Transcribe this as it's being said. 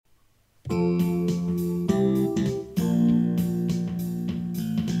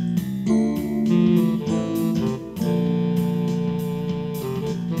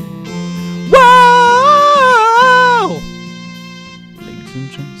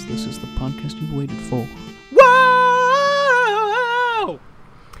Podcast. This is the podcast you've waited for. Whoa!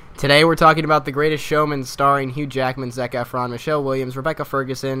 Today we're talking about The Greatest Showman, starring Hugh Jackman, Zac Efron, Michelle Williams, Rebecca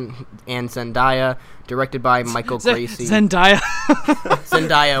Ferguson, and Zendaya, directed by Michael Gracie. Zendaya.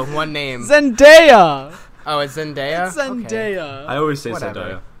 Zendaya, one name. Zendaya. Oh, it's Zendaya? It's Zendaya. Okay. I always say Whatever.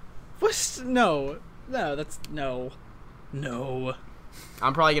 Zendaya. What's no? That's no.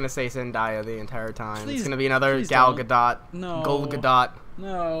 I'm probably going to say Zendaya the entire time. Please- it's going to be another please Gal don't. Gadot. No. Gal Gadot.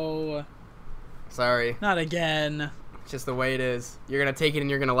 No. Sorry. Not again. It's just the way it is. You're going to take it and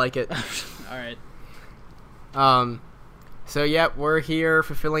you're going to like it. All right. So, yeah, we're here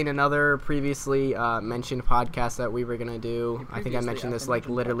fulfilling another previously mentioned podcast that we were going to do. I think I mentioned this, like,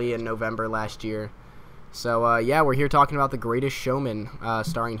 literally in November last year. So, yeah, we're here talking about The Greatest Showman,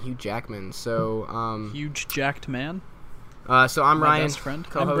 starring Hugh Jackman. So, Huge jacked man. so I'm My Ryan, best friend.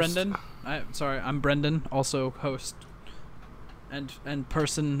 co-host. I'm Brendan. I'm Brendan, also host and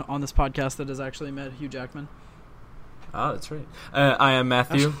person on this podcast that has actually met Hugh Jackman. Oh, that's right. I am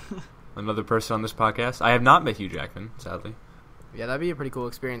Matthew, another person on this podcast. I have not met Hugh Jackman, sadly. Yeah, that'd be a pretty cool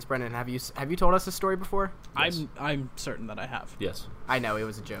experience. Brendan, have you told us this story before? Yes. I'm certain that I have. Yes. I know, it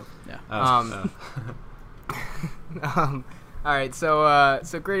was a joke. Yeah. All right, so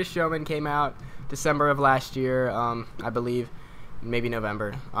Greatest Showman came out December of last year, I believe, maybe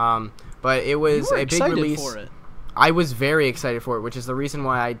November. But it was You were a big excited release. for it. I was very excited for it, which is the reason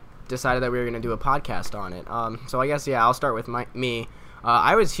why I decided that we were going to do a podcast on it. So I guess, yeah, I'll start with me.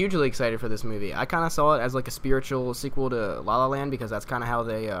 I was hugely excited for this movie. I kind of saw it as like a spiritual sequel to La La Land because that's kind of how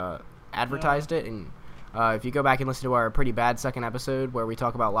they advertised it. And if you go back and listen to our pretty bad second episode where we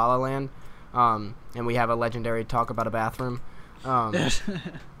talk about La La Land, and we have a legendary talk about a bathroom. But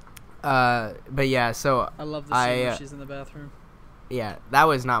yeah, so I love the scene where she's in the bathroom. yeah, that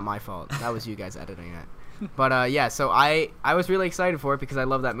was not my fault. That was you guys editing it. But yeah, so I was really excited for it because I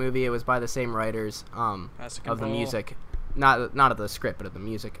love that movie. It was by the same writers of the music, not of the script, but of the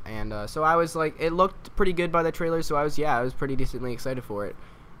music. And so I was like, it looked pretty good by the trailer. So I was pretty decently excited for it.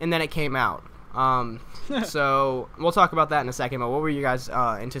 And then it came out. So we'll talk about that in a second. But what were you guys'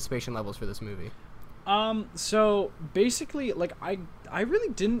 anticipation levels for this movie? So basically, like, I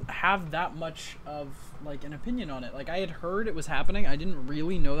really didn't have that much of, like, an opinion on it. Like, I had heard it was happening. I didn't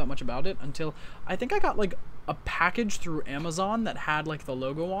really know that much about it until I think I got, like, a package through Amazon that had, like, the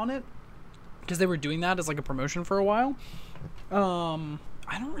logo on it. Because they were doing that as, like, a promotion for a while.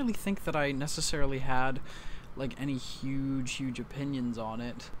 I don't really think that I necessarily had, like, any huge opinions on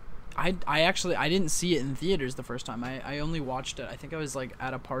it. I didn't see it in theaters the first time. I only watched it. I think I was, like,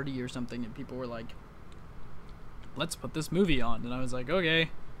 at a party or something, and people were like, let's put this movie on. And I was like,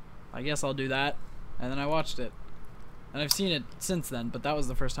 okay, I guess I'll do that. And then I watched it. And I've seen it since then, but that was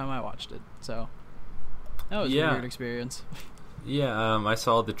the first time I watched it. So that was a weird experience. Yeah, I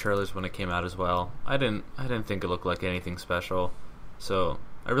saw the trailers when it came out as well. I didn't think it looked like anything special, so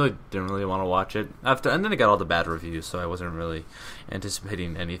I really didn't want to watch it. And then it got all the bad reviews, so I wasn't really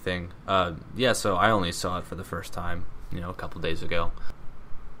anticipating anything. Yeah, so I only saw it for the first time, a couple days ago.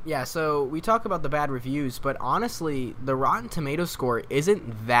 Yeah, so we talk about the bad reviews, but honestly, the Rotten Tomatoes score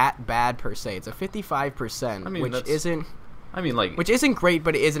isn't that bad per se. It's a 55%, I mean, which isn't great,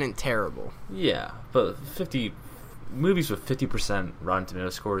 but it isn't terrible. Yeah, but movies with 50% Rotten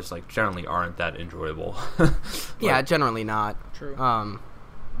Tomatoes scores generally aren't that enjoyable. Yeah, generally not. True.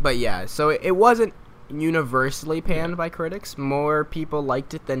 But yeah, so it wasn't universally panned by critics. More people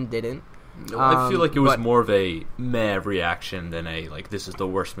liked it than didn't. I feel like it was more of a meh reaction than a, this is the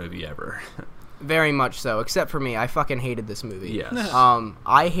worst movie ever. Very much so, except for me. I fucking hated this movie. Yes.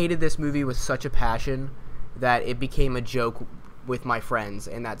 I hated this movie with such a passion that it became a joke with my friends,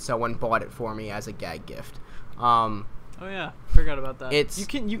 and that someone bought it for me as a gag gift. Oh yeah, forgot about that.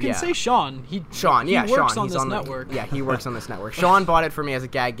 You can say Sean. He works Sean. on He's this on network. Yeah, he works on this network. Sean bought it for me as a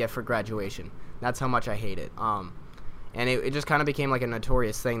gag gift for graduation. That's how much I hate it. And it just kind of became like a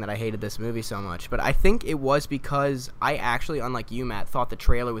notorious thing that I hated this movie so much. But I think it was because I actually, unlike you, Matt, thought the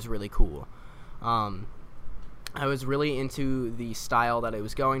trailer was really cool. I was really into the style that it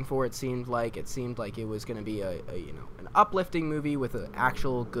was going for. It seemed like it was going to be an uplifting movie with an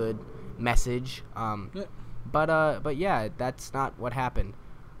actual good message. But yeah, that's not what happened.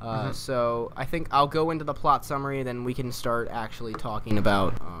 So I think I'll go into the plot summary, then we can start actually talking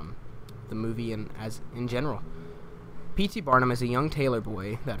about the movie in general. P.T. Barnum is a young tailor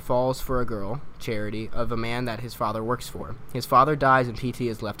boy that falls for a girl, Charity, of a man that his father works for. His father dies and P.T.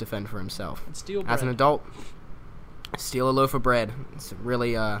 is left to fend for himself. As an adult, steal a loaf of bread. It's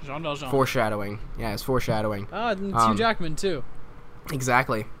really foreshadowing. Yeah, it's foreshadowing. It's Hugh Jackman too.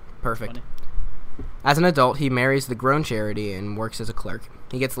 Exactly. Perfect. As an adult, he marries the grown Charity and works as a clerk.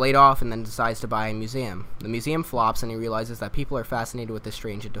 He gets laid off and then decides to buy a museum. The museum flops and he realizes that people are fascinated with the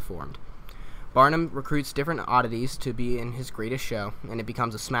strange and deformed. Barnum recruits different oddities to be in his greatest show, and it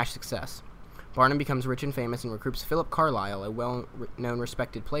becomes a smash success. Barnum becomes rich and famous and recruits Philip Carlyle, a well-known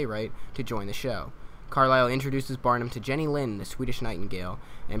respected playwright, to join the show. Carlyle introduces Barnum to Jenny Lind, the Swedish Nightingale,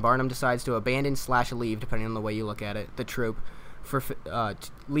 and Barnum decides to abandon/leave, depending on the way you look at it, the troupe,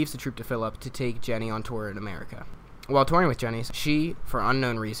 leaves the troupe to Philip to take Jenny on tour in America. While touring with Jenny, she, for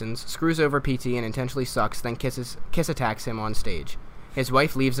unknown reasons, screws over PT and intentionally sucks, then kiss attacks him on stage. His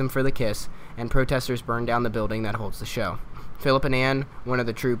wife leaves him for the kiss, and protesters burn down the building that holds the show. Philip and Anne, one of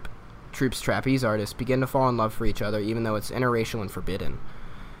the troupe's trapeze artists, begin to fall in love for each other, even though it's interracial and forbidden.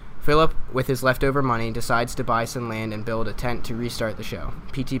 Philip, with his leftover money, decides to buy some land and build a tent to restart the show.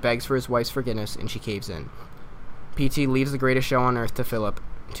 PT begs for his wife's forgiveness, and she caves in. PT leaves the greatest show on earth to Philip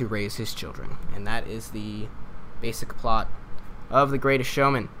to raise his children. And that is the basic plot of The Greatest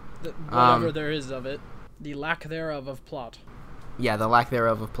Showman. Whatever there is of it. The lack thereof of plot. Yeah, the lack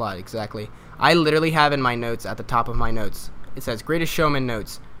thereof of plot, exactly. I literally have in my notes, at the top of my notes, it says, Greatest Showman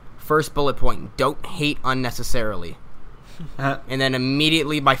notes, first bullet point, don't hate unnecessarily. And then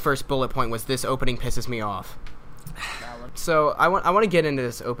immediately my first bullet point was, this opening pisses me off. So I want to get into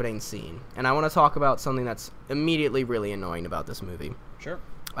this opening scene, and I want to talk about something that's immediately really annoying about this movie. Sure.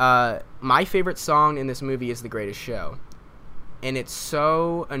 My favorite song in this movie is The Greatest Show, and it's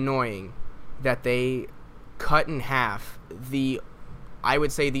so annoying that they cut in half I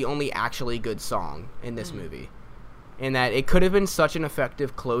would say the only actually good song in this movie, and that it could have been such an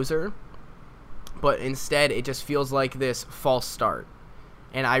effective closer, but instead it just feels like this false start.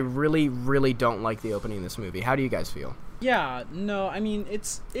 And I really, really don't like the opening of this movie. How do you guys feel? Yeah, no, I mean,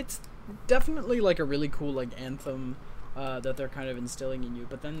 it's definitely like a really cool like anthem that they're kind of instilling in you.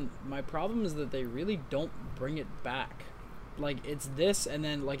 But then my problem is that they really don't bring it back. Like, it's this, and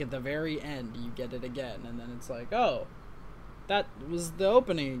then like at the very end you get it again, and then it's like, oh, that was the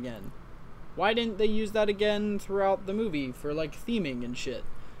opening again. Why didn't they use that again throughout the movie for like theming and shit?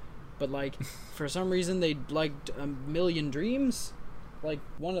 But like for some reason they liked A Million Dreams. Like,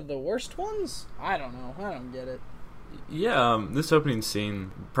 one of the worst ones? I don't know. I don't get it. Yeah, this opening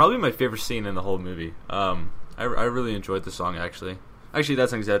scene, probably my favorite scene in the whole movie. I really enjoyed the song, actually. Actually,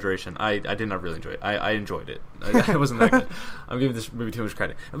 that's an exaggeration. I did not really enjoy it. I enjoyed it. I wasn't that good. I'm giving this movie too much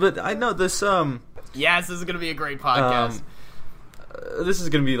credit. But I know this... Yes, this is going to be a great podcast. This is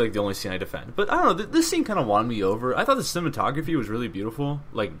going to be, like, the only scene I defend. But, I don't know, this scene kind of won me over. I thought the cinematography was really beautiful.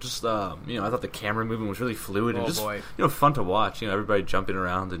 Like, just, I thought the camera movement was really fluid. And just, fun to watch. Everybody jumping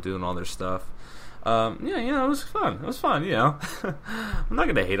around and doing all their stuff. It was fun. It was fun, I'm not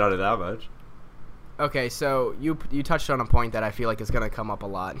going to hate on it that much. Okay, so you touched on a point that I feel like is going to come up a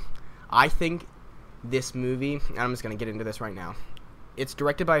lot. I think this movie, and I'm just going to get into this right now, it's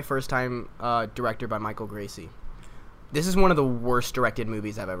directed by a first-time director by Michael Gracie. This is one of the worst directed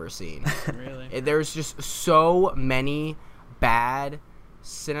movies I've ever seen. Really? There's just so many bad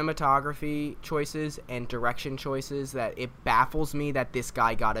cinematography choices and direction choices that it baffles me that this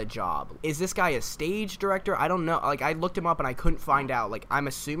guy got a job. Is this guy a stage director? I don't know. Like, I looked him up and I couldn't find out. Like, I'm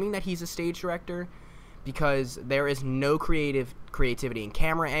assuming that he's a stage director because there is no creativity in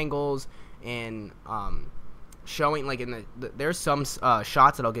camera angles and showing, like, there's some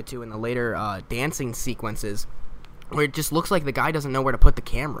shots that I'll get to in the later dancing sequences where it just looks like the guy doesn't know where to put the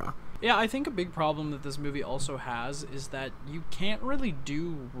camera. Yeah, I think a big problem that this movie also has is that you can't really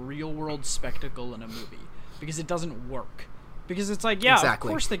do real-world spectacle in a movie because it doesn't work. Because it's like, yeah, exactly.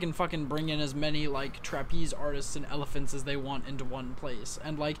 Of course they can fucking bring in as many, like, trapeze artists and elephants as they want into one place.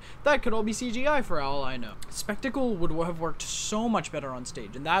 And, like, that could all be CGI for all I know. Spectacle would have worked so much better on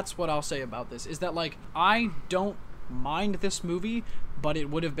stage. And that's what I'll say about this, is that, like, I don't mind this movie, but it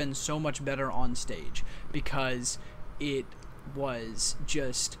would have been so much better on stage. Because it was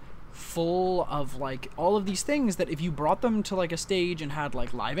just full of, like, all of these things that if you brought them to, like, a stage and had,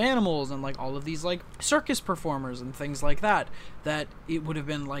 like, live animals and, like, all of these, like, circus performers and things like that it would have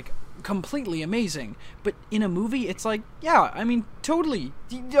been, like, completely amazing. But in a movie, it's like, yeah, I mean, totally.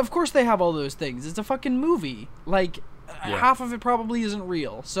 Of course they have all those things. It's a fucking movie. Like, half of it probably isn't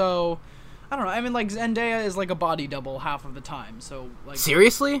real. So, I don't know. I mean, like, Zendaya is, like, a body double half of the time. So, like...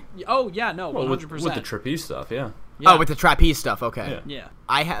 Seriously? Oh, yeah, no, 100%. With the trapeze stuff, yeah. Oh, with the trapeze stuff, okay. Yeah.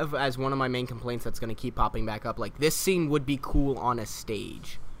 I have, as one of my main complaints that's going to keep popping back up, like, this scene would be cool on a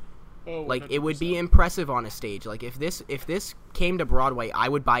stage. Oh, like, 100%. it would be impressive on a stage. Like, if this came to Broadway, I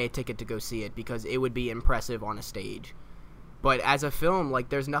would buy a ticket to go see it because it would be impressive on a stage. But as a film, like,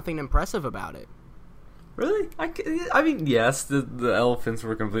 there's nothing impressive about it. Really? I mean, yes, the elephants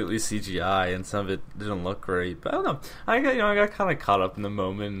were completely CGI, and some of it didn't look great. But I don't know. I got kind of caught up in the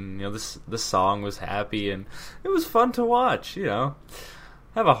moment. And, the song was happy, and it was fun to watch. I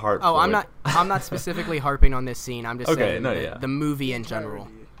have a heart. Oh, for I'm it. I'm not specifically harping on this scene. I'm just saying the movie in general.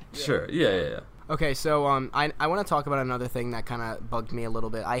 Sure. Yeah. Okay, so I want to talk about another thing that kind of bugged me a little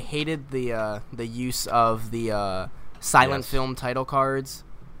bit. I hated the use of the silent film title cards.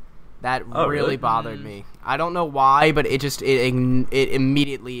 That really bothered me. I don't know why, but it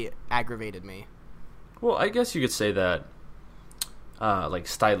immediately aggravated me. Well, I guess you could say that, like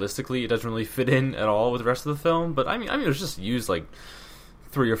stylistically, it doesn't really fit in at all with the rest of the film. But I mean, it was just used like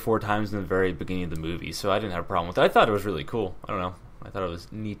 3 or 4 times in the very beginning of the movie, so I didn't have a problem with it. I thought it was really cool. I don't know. I thought it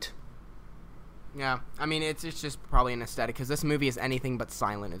was neat. Yeah, I mean, it's just probably an aesthetic, because this movie is anything but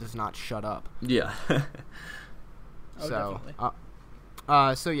silent. It does not shut up. Yeah. Definitely.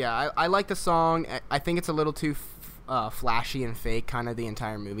 So yeah, I like the song. I think it's a little too flashy and fake. Kind of the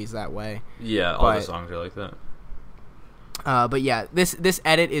entire movie's that way. Yeah, all the songs are like that. But yeah, this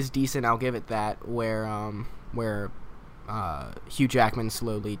edit is decent. I'll give it that. Where Hugh Jackman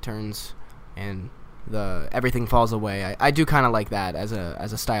slowly turns and everything falls away. I do kind of like that as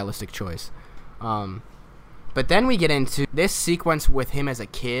a stylistic choice. But then we get into this sequence with him as a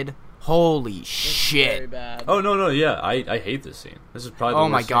kid. Holy shit! Very bad. Oh no, yeah, I hate this scene. This is probably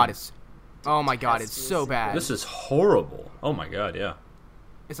the worst scene. Oh my god, it's so bad. This is horrible. Oh my god, yeah.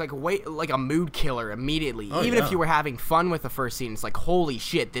 It's like a mood killer immediately. Oh, Even yeah. if you were having fun with the first scene, it's like, holy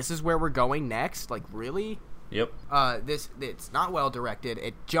shit, this is where we're going next? Like, really? Yep. It's not well directed.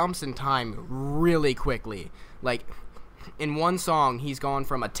 It jumps in time really quickly. Like, in one song, he's gone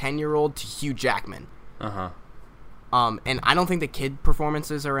from a 10-year-old to Hugh Jackman. Uh-huh. And I don't think the kid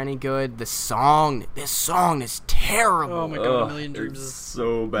performances are any good. This song is terrible. Oh my god, A Million Dreams it's is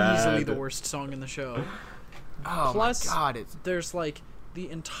so bad. easily the worst song in the show. Oh Plus, my god, there's like the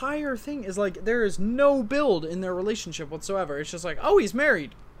entire thing is like there is no build in their relationship whatsoever. It's just like, oh, he's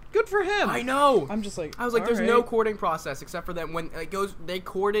married. Good for him. I know. I'm just like, I was like, there's all no right. courting process except for that when it goes, they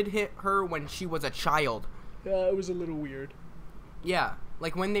courted her when she was a child. Yeah, it was a little weird. Yeah,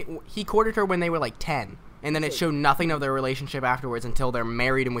 like he courted her when they were like 10, and then it showed nothing of their relationship afterwards until they're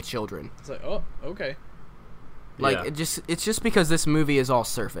married and with children. It's like, oh, okay. Like Yeah. it's just because this movie is all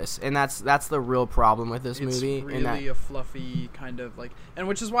surface, and that's the real problem with this movie. It's really a fluffy kind of like, and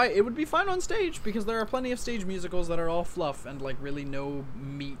which is why it would be fine on stage, because there are plenty of stage musicals that are all fluff and like really no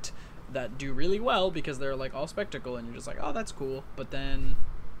meat that do really well because they're like all spectacle, and you're just like, oh, that's cool. But then,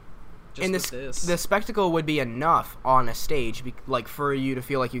 just and with this, the spectacle would be enough on a stage, like for you to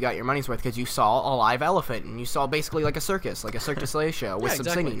feel like you got your money's worth, because you saw a live elephant and you saw basically like a circus, like a Cirque du Soleil show with some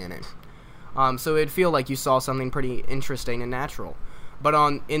exactly. singing in it. So it'd feel like you saw something pretty interesting and natural.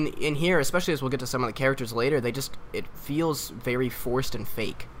 But in here, especially as we'll get to some of the characters later, it feels very forced and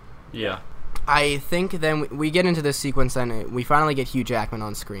fake. Yeah. I think then we get into this sequence, and we finally get Hugh Jackman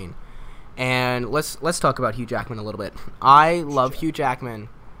on screen. And let's talk about Hugh Jackman a little bit. I love Hugh Jackman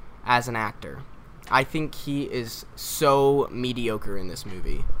as an actor. I think he is so mediocre in this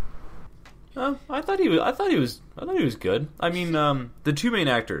movie. I thought he was good. I mean, the two main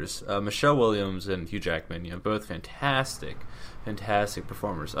actors, Michelle Williams and Hugh Jackman, both fantastic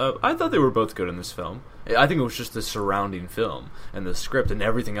performers. I thought they were both good in this film. I think it was just the surrounding film and the script and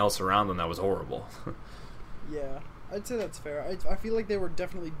everything else around them that was horrible. yeah, I'd say that's fair. I feel like they were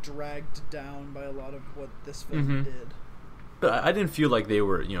definitely dragged down by a lot of what this film did. But I didn't feel like they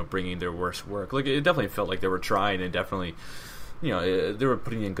were, bringing their worst work. Like, it definitely felt like they were trying, and definitely, they were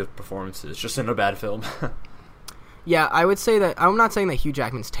putting in good performances, just in a bad film. Yeah, I would say that I'm not saying that Hugh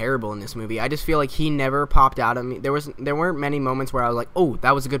Jackman's terrible in this movie. I just feel like he never popped out at me. There weren't many moments where I was like, "Oh,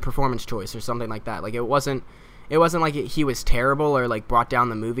 that was a good performance choice" or something like that. Like it wasn't like he was terrible or like brought down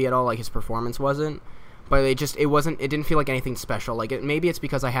the movie at all. Like his performance wasn't. But it didn't feel like anything special. Like maybe it's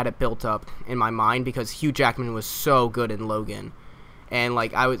because I had it built up in my mind because Hugh Jackman was so good in Logan. And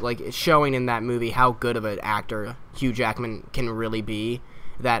like I was like showing in that movie how good of an actor Hugh Jackman can really be,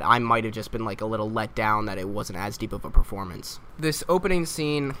 that I might have just been like a little let down that it wasn't as deep of a performance. This opening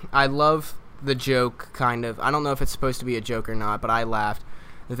scene, I love the joke kind of. I don't know if it's supposed to be a joke or not, but I laughed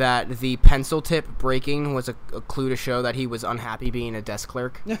that the pencil tip breaking was a clue to show that he was unhappy being a desk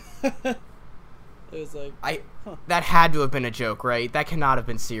clerk. It was like, that had to have been a joke, right? That cannot have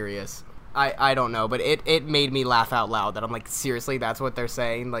been serious. I don't know, but it made me laugh out loud that I'm like, seriously, that's what they're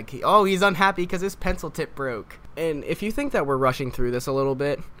saying? Like, he's unhappy because his pencil tip broke. And if you think that we're rushing through this a little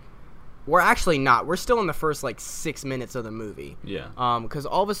bit, we're actually not. We're still in the first, 6 minutes of the movie. Yeah. Because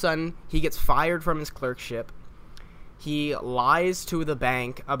all of a sudden, he gets fired from his clerkship. He lies to the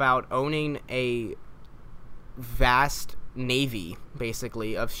bank about owning a vast navy,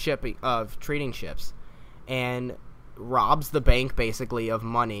 basically, of trading ships, and robs the bank, basically, of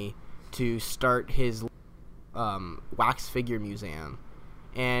money to start his wax figure museum.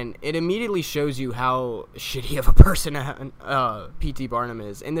 And it immediately shows you how shitty of a person P.T. Barnum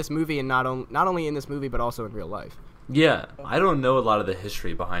is in this movie, and not only in this movie, but also in real life. Yeah, I don't know a lot of the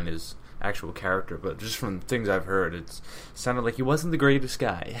history behind his actual character, but just from things I've heard, it sounded like he wasn't the greatest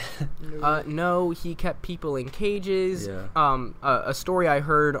guy. No, he kept people in cages. Yeah. A story I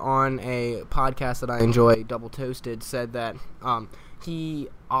heard on a podcast that I enjoy, Double Toasted, said that he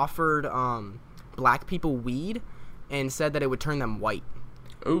offered black people weed and said that it would turn them white.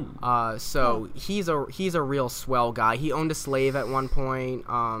 Ooh. So he's a real swell guy. He owned a slave at one point.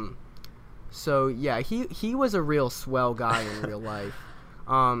 So yeah, he was a real swell guy in real life.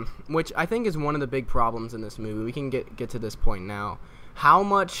 Which I think is one of the big problems in this movie. We can get to this point now. How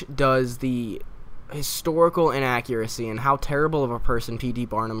much does the historical inaccuracy and how terrible of a person P.T.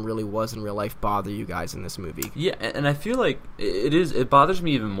 Barnum really was in real life bother you guys in this movie? Yeah, and I feel like it bothers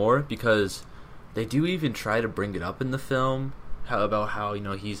me even more because they do even try to bring it up in the film. About how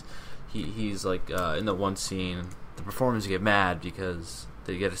he's like in the one scene, the performers get mad because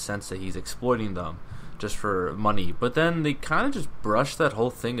they get a sense that he's exploiting them just for money, but then they kind of just brush that whole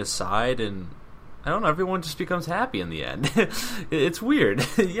thing aside, and I don't know, everyone just becomes happy in the end. It's weird.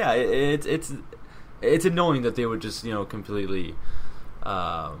 Yeah, it's annoying that they would just completely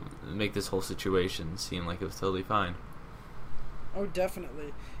make this whole situation seem like it was totally fine. Oh,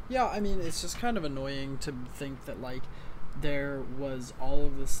 definitely. Yeah, I mean, it's just kind of annoying to think that like there was all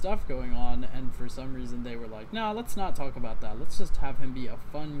of this stuff going on, and for some reason they were like, nah, let's not talk about that. Let's just have him be a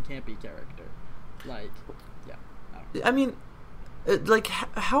fun, campy character. Like, yeah. I mean,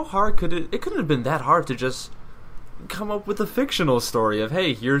 how hard could it... It couldn't have been that hard to just come up with a fictional story of,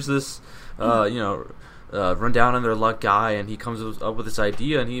 hey, here's this, run down on their luck guy, and he comes up with this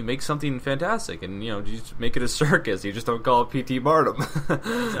idea, and he makes something fantastic, and you just make it a circus. You just don't call it P.T. Barnum.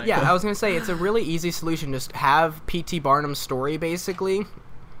 Exactly. Yeah, I was gonna say it's a really easy solution. Just have P.T. Barnum's story, basically,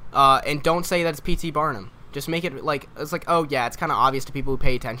 and don't say that it's P.T. Barnum. Just make it like it's like, oh yeah, it's kind of obvious to people who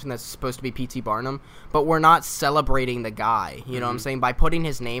pay attention that's supposed to be P.T. Barnum, but we're not celebrating the guy. You know what I'm saying? By putting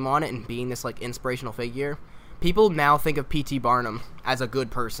his name on it and being this like inspirational figure. People now think of P.T. Barnum as a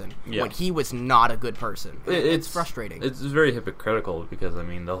good person, when he was not a good person. It's frustrating. It's very hypocritical because, I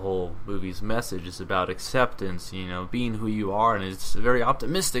mean, the whole movie's message is about acceptance, being who you are, and it's a very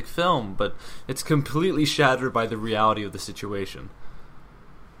optimistic film, but it's completely shattered by the reality of the situation.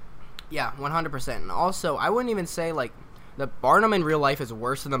 Yeah, 100%. And also, I wouldn't even say, like, the Barnum in real life is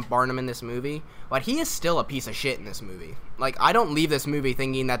worse than the Barnum in this movie, but he is still a piece of shit in this movie. Like, I don't leave this movie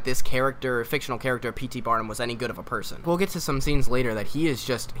thinking that this fictional character, P.T. Barnum, was any good of a person. We'll get to some scenes later that he's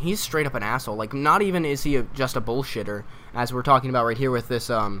straight up an asshole. Like, not even is he just a bullshitter, as we're talking about right here with this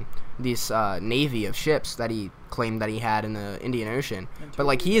navy of ships that he claimed that he had in the Indian Ocean. But,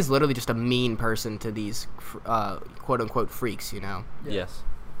 like, he is literally just a mean person to these, quote-unquote freaks, Yes.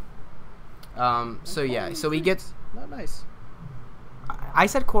 So he gets... Not nice. I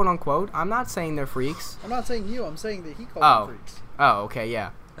said quote unquote. I'm not saying they're freaks. I'm not saying you. I'm saying that he called them freaks. Oh, okay,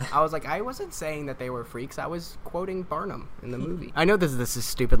 yeah. I was like, I wasn't saying that they were freaks. I was quoting Barnum in the movie. I know this is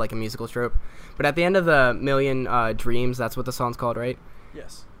stupid, like a musical trope, but at the end of the Million Dreams, that's what the song's called, right?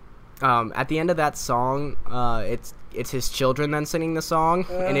 Yes. At the end of that song, it's his children then singing the song,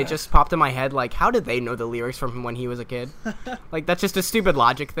 and it just popped in my head, like, how did they know the lyrics from when he was a kid? Like, that's just a stupid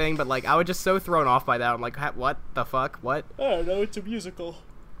logic thing, but, like, I was just so thrown off by that. I'm like, what the fuck? What? I don't know, it's a musical.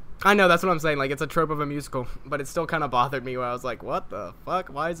 I know, that's what I'm saying, like, it's a trope of a musical, but it still kind of bothered me where I was like, what the fuck?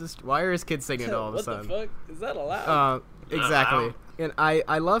 Why are his kids singing it all of a sudden? What the fuck? Is that allowed? Exactly. And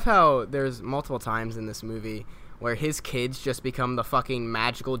I love how there's multiple times in this movie where his kids just become the fucking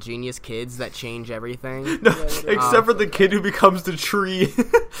magical genius kids that change everything. No, except for the kid who becomes the tree.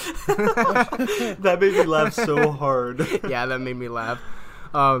 That made me laugh so hard. Yeah, that made me laugh.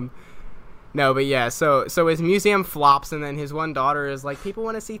 No, but yeah, so his museum flops, and then his one daughter is like, people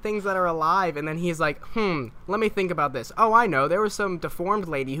want to see things that are alive, and then he's like, let me think about this. Oh, I know, there was some deformed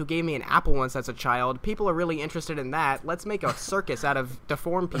lady who gave me an apple once as a child. People are really interested in that. Let's make a circus out of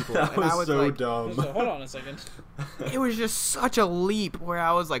deformed people. That and was I was so like, dumb. So, hold on a second. It was just such a leap where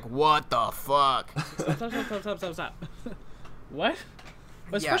I was like, what the fuck? Stop. What?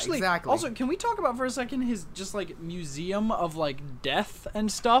 Especially, yeah, exactly. Also, can we talk about for a second his just like museum of like death and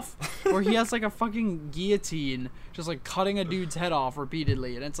stuff, where he has like a fucking guillotine, just like cutting a dude's head off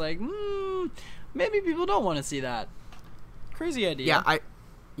repeatedly, and it's like, maybe people don't want to see that. Crazy idea.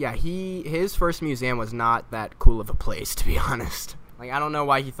 Yeah, his first museum was not that cool of a place, to be honest. Like, I don't know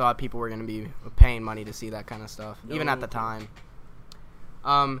why he thought people were going to be paying money to see that kind of stuff, even at the time.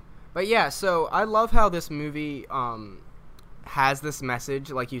 But yeah, so I love how this movie has this message,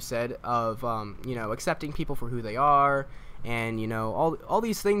 like you said, of accepting people for who they are, and all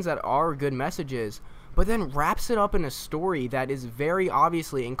these things that are good messages, but then wraps it up in a story that is very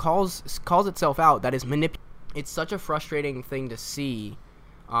obviously and calls itself out that is It's such a frustrating thing to see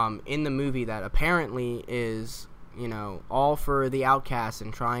in the movie that apparently is all for the outcasts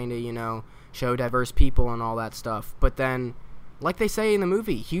and trying to show diverse people and all that stuff, but then, like they say in the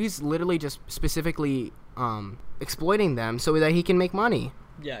movie, he's literally just specifically exploiting them so that he can make money.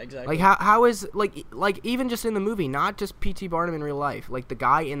 Yeah, exactly. Like how is like even just in the movie, not just P.T. Barnum in real life, like the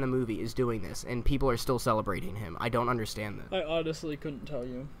guy in the movie is doing this and people are still celebrating him. I don't understand that. I honestly couldn't tell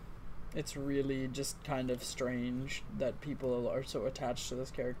you. It's really just kind of strange that people are so attached to this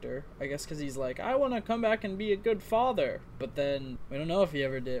character. I guess because he's like, I want to come back and be a good father. But then we don't know if he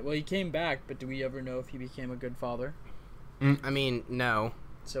ever did. Well, he came back, but do we ever know if he became a good father? I mean, no.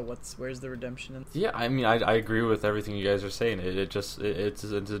 So where's the redemption in? Yeah, I mean, I agree with everything you guys are saying. It's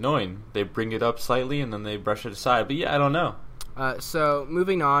annoying. They bring it up slightly and then they brush it aside. But yeah, I don't know. So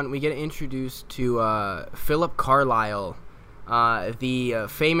moving on, we get introduced to Philip Carlyle, the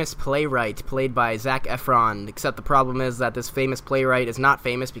famous playwright played by Zac Efron. Except the problem is that this famous playwright is not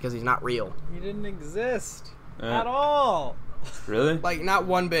famous because he's not real. He didn't exist at all. Really? Like, not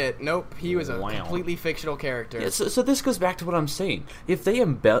one bit. Nope. He was a completely fictional character. Yeah, so this goes back to what I'm saying. If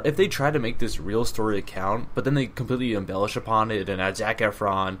they try to make this real story account, but then they completely embellish upon it and add Zac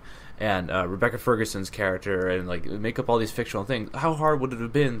Efron and Rebecca Ferguson's character and like make up all these fictional things, how hard would it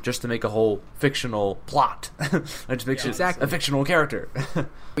have been just to make a whole fictional plot? And just make it a fictional character.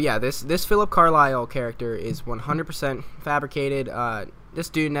 But yeah, this Philip Carlyle character is 100% fabricated. This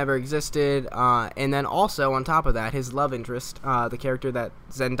dude never existed, and then also, on top of that, his love interest, the character that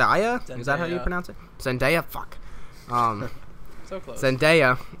Zendaya? Is that how you pronounce it? Zendaya? Fuck. So close.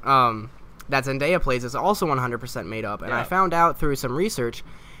 Zendaya, that Zendaya plays is also 100% made up, and I found out through some research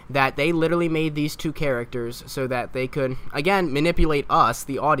that they literally made these two characters so that they could, again, manipulate us,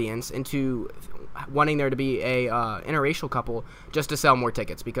 the audience, into wanting there to be a interracial couple just to sell more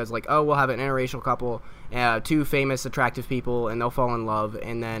tickets, because we'll have an interracial couple, two famous attractive people, and they'll fall in love,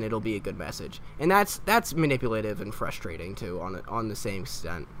 and then it'll be a good message. And that's manipulative and frustrating too on the same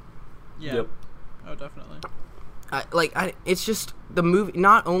extent. Yeah. Yep. Oh, definitely. It's just the movie.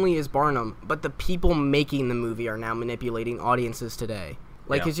 Not only is Barnum, but the people making the movie are now manipulating audiences today.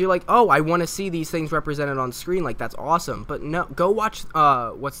 Because you're like, oh, I want to see these things represented on screen. Like, that's awesome. But no, go watch,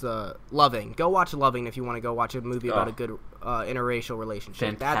 Loving. Go watch Loving if you want to go watch a movie about a good interracial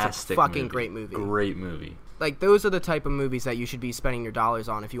relationship. Fantastic. That's a fucking great movie. Great movie. Like, those are the type of movies that you should be spending your dollars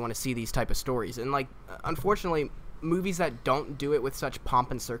on if you want to see these type of stories. And, unfortunately, movies that don't do it with such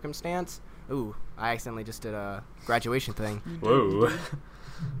pomp and circumstance. Ooh, I accidentally just did a graduation thing. Whoa.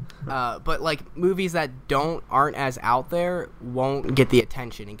 But movies that aren't as out there won't get the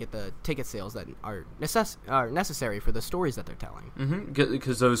attention and get the ticket sales that are necessary for the stories that they're telling.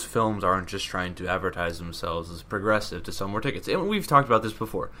 Because those films aren't just trying to advertise themselves as progressive to sell more tickets. And we've talked about this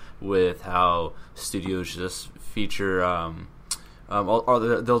before with how studios just feature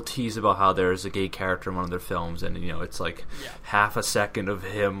or they'll tease about how there's a gay character in one of their films, and it's half a second of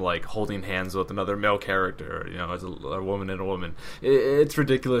him holding hands with another male character, as a woman and a woman. It's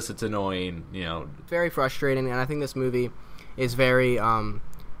ridiculous. It's annoying. Very frustrating, and I think this movie is very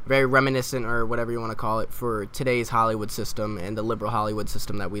reminiscent, or whatever you want to call it, for today's Hollywood system and the liberal Hollywood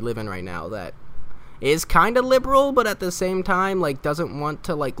system that we live in right now. That is kind of liberal, but at the same time, doesn't want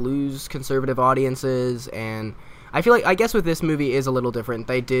to lose conservative audiences. And I feel I guess with this movie is a little different.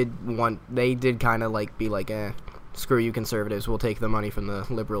 They did kind of be screw you conservatives, we'll take the money from the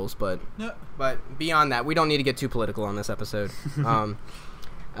liberals, but beyond that, we don't need to get too political on this episode.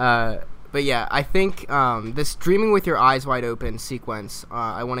 But yeah, I think this dreaming with your eyes wide open sequence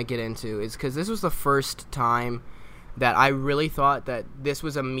I want to get into is because this was the first time that I really thought that this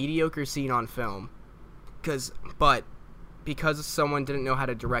was a mediocre scene on film, but because someone didn't know how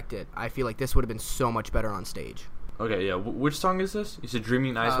to direct it, I feel like this would have been so much better on stage. Okay, yeah. Which song is this? You said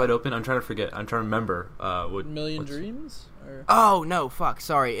 "Dreaming Eyes Wide Open." I'm trying to forget. I'm trying to remember. Million Dreams? Or? Oh no, fuck.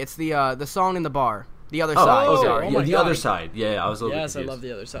 Sorry, it's the song in the bar. The Other Side. Oh, sorry. Yeah, the Other Side. Yeah, I was a little confused. Yes, I love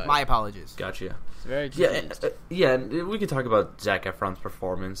The Other Side. My apologies. Gotcha. It's very confused. Yeah. We could talk about Zac Efron's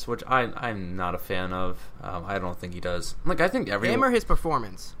performance, which I'm not a fan of. I don't think he does. I think everyone. Him or his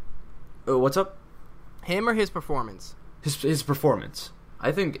performance? What's up? Him or his performance? His performance.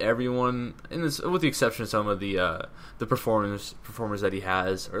 I think everyone, in this, with the exception of some of the performers that he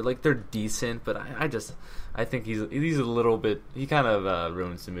has, are like they're decent, but I think he's a little bit. He kind of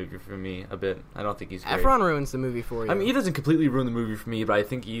ruins the movie for me a bit. I don't think he's great. Efron ruins the movie for you. I mean, he doesn't completely ruin the movie for me, but I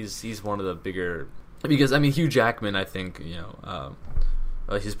think he's one of the bigger, because I mean Hugh Jackman. I think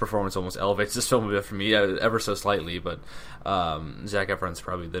his performance almost elevates this film a bit for me, ever so slightly. But Zac Efron's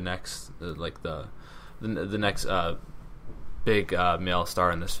probably the next the next big male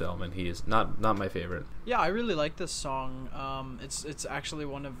star in this film, and he is not my favorite. Yeah, I really like this song. It's actually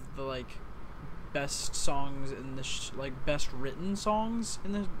one of the best songs in the best written songs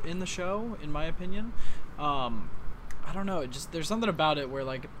in the show, in my opinion. I don't know, there's something about it where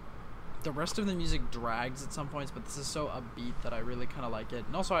the rest of the music drags at some points, but this is so upbeat that I really kind of like it.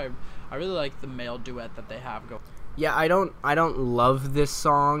 And also I really like the male duet that they have go. Yeah, I don't love this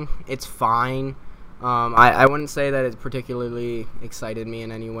song. It's fine. I wouldn't say that it particularly excited me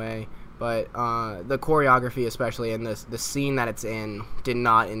in any way, but the choreography, especially, and the scene that it's in, did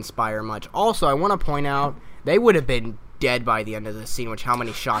not inspire much. Also, I want to point out, they would have been dead by the end of the scene, how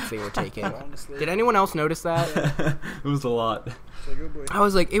many shots they were taking. Honestly. Did anyone else notice that? It was a lot. I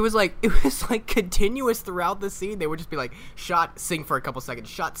was like, it was continuous throughout the scene. They would just be like, shot, sing for a couple seconds,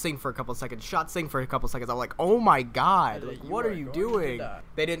 shot, sing for a couple seconds, shot, sing for a couple seconds. I'm like, oh my god, what are you doing?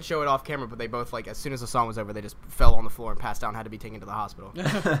 They didn't show it off camera, but they both, as soon as the song was over, they just fell on the floor and passed out and had to be taken to the hospital.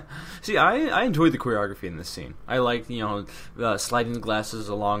 See, I enjoyed the choreography in this scene. I liked, sliding the glasses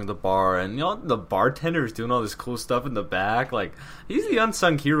along the bar, and the bartender is doing all this cool stuff in the back. He's the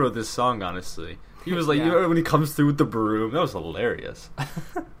unsung hero of this song, honestly. He was when he comes through with the broom, that was hilarious.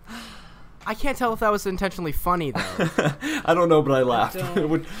 I can't tell if that was intentionally funny, though. I don't know, but I laughed,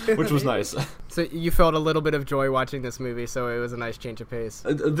 which was nice. So you felt a little bit of joy watching this movie, so it was a nice change of pace.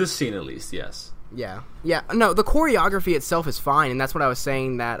 This scene, at least, yes. Yeah. No, the choreography itself is fine, and that's what I was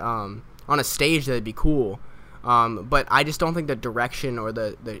saying, that on a stage that'd be cool. But I just don't think the direction or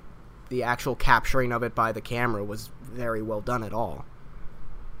the actual capturing of it by the camera was very well done at all.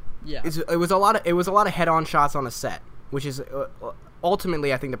 Yeah, it was a lot of head-on shots on a set, which is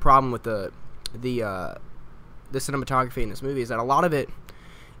ultimately, I think, the problem with the cinematography in this movie, is that a lot of it,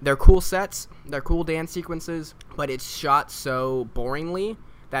 they're cool sets, they're cool dance sequences, but it's shot so boringly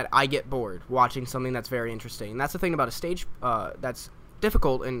that I get bored watching something that's very interesting. And that's the thing about a stage that's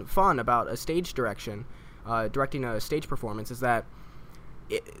difficult and fun about a stage directing a stage performance, is that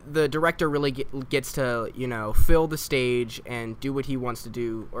the director really gets to, fill the stage and do what he wants to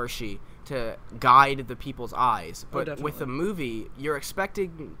do, or she, to guide the people's eyes. But with a movie, you're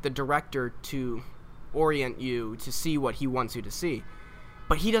expecting the director to orient you to see what he wants you to see.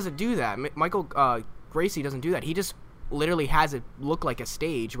 But he doesn't do that. Michael Gracie doesn't do that. He just literally has it look like a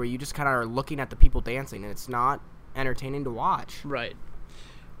stage where you just kind of are looking at the people dancing, and it's not entertaining to watch. Right.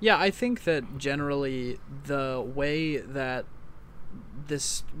 Yeah, I think that generally the way that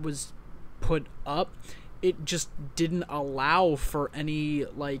this was put up, it just didn't allow for any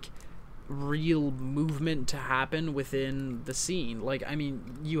real movement to happen within the scene.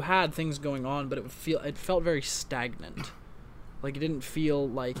 You had things going on, but it felt very stagnant. It didn't feel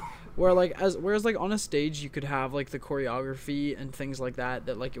whereas on a stage you could have the choreography and things like that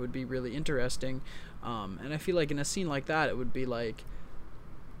it would be really interesting, and I feel in a scene like that it would be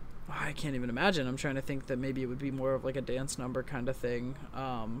I can't even imagine. I'm trying to think that maybe it would be more of a dance number kind of thing,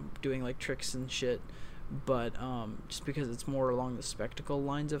 doing tricks and shit. But just because it's more along the spectacle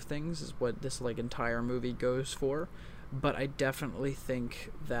lines of things is what this entire movie goes for. But I definitely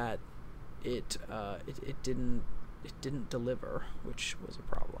think that it didn't deliver, which was a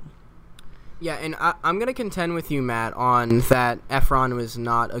problem. Yeah, and I'm going to contend with you, Matt, on that Efron was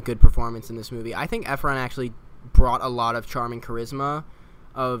not a good performance in this movie. I think Efron actually brought a lot of charm and charisma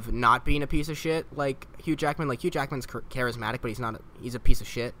of not being a piece of shit like Hugh Jackman. Hugh Jackman's charismatic, but he's a piece of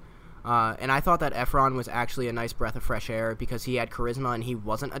shit. And I thought that Efron was actually a nice breath of fresh air because he had charisma and he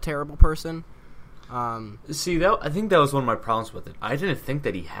wasn't a terrible person. See, I think that was one of my problems with it. I didn't think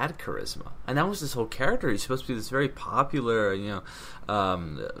that he had charisma, and that was his whole character. He's supposed to be this very popular,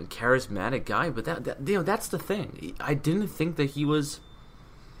 charismatic guy, but that's the thing. I didn't think that he was.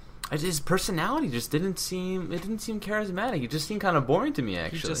 His personality just didn't seem charismatic. He just seemed kind of boring to me,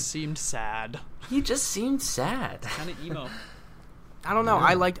 actually. He just seemed sad. Kind of emo. I don't know.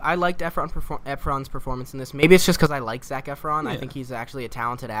 Yeah. I liked Efron's performance in this. Maybe it's just because I like Zac Efron. Yeah. I think he's actually a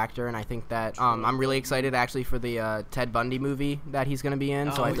talented actor, and I think that I'm really excited actually for the Ted Bundy movie that he's going to be in.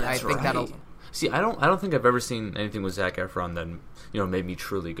 So I think that'll. See, I don't think I've ever seen anything with Zac Efron that made me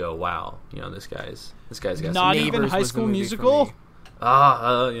truly go, wow, this guy's got not some even High School Musical.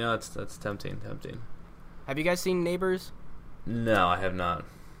 That's tempting. Have you guys seen Neighbors? No, I have not.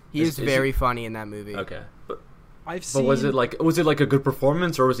 He is very funny in that movie. Okay, but I've seen. was it like a good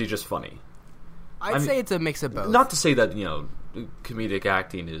performance, or was he just funny? I'd say it's a mix of both. Not to say that comedic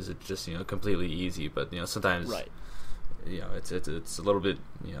acting is just completely easy, but sometimes Right. it's a little bit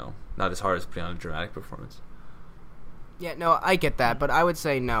not as hard as putting on a dramatic performance. Yeah, no, I get that, but I would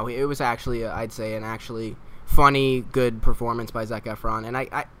say no. It was actually, I'd say, an actually funny, good performance by Zac Efron,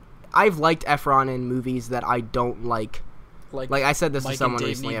 and I've liked Efron in movies that I don't like. Like I said this to someone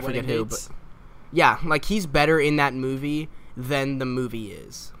recently, I forget who, but yeah, like he's better in that movie than the movie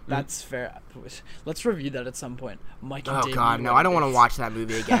is. That's fair. Let's review that at some point. Mike and Oh Dave God, Meet no! I don't Wedding want to watch that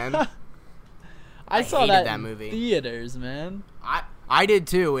movie again. I saw hated that that in movie. theaters, man. I did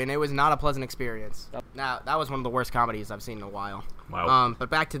too, and it was not a pleasant experience. Now that was one of the worst comedies I've seen in a while. Wow. But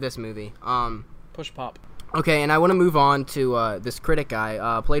back to this movie. Push pop. Okay, and I want to move on to this critic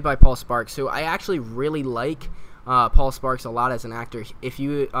guy, played by Paul Sparks, who I actually really like. Paul Sparks a lot as an actor. If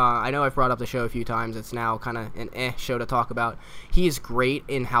you, I know I've brought up the show a few times. It's now kind of an show to talk about. He is great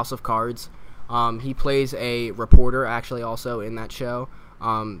in House of Cards. He plays a reporter, actually, also in that show.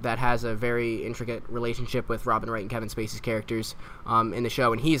 That has a very intricate relationship with Robin Wright and Kevin Spacey's characters in the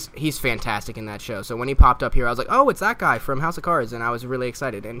show, and he's fantastic in that show. So when he popped up here, I was like, oh, it's that guy from House of Cards, and I was really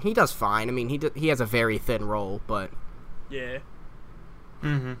excited. And he does fine. I mean, he has a very thin role, but Yeah.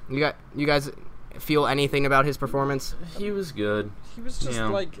 Mm-hmm. you guys feel anything about his performance? He was good. He was just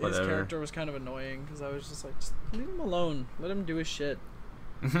like, his whatever. character was kind of annoying because I was just like, just leave him alone. Let him do his shit.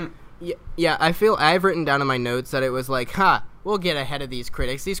 Yeah, I've written down in my notes that it was like, we'll get ahead of these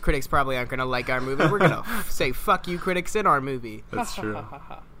critics. These critics probably aren't going to like our movie. We're going to say, fuck you critics in our movie. That's true.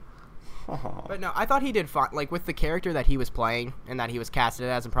 But no, I thought he did fine. Like, with the character that he was playing and that he was casted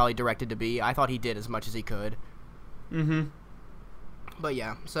as and probably directed to be, I thought he did as much as he could. Mm-hmm. But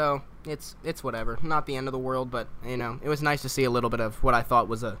yeah, so it's whatever. Not the end of the world, but, it was nice to see a little bit of what I thought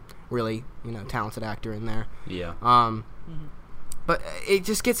was a really, talented actor in there. Yeah. But it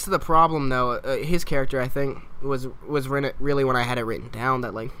just gets to the problem, though. His character, I think, was really when I had it written down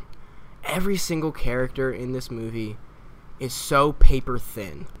that, like, every single character in this movie is so paper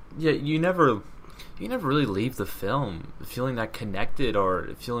thin. Yeah, you never really leave the film feeling that connected or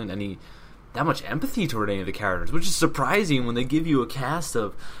feeling that much empathy toward any of the characters, which is surprising when they give you a cast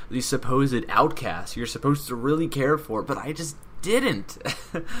of these supposed outcasts you're supposed to really care for, but I just didn't.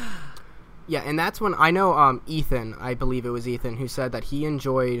 Yeah, and that's when I know Ethan, I believe it was Ethan, who said that he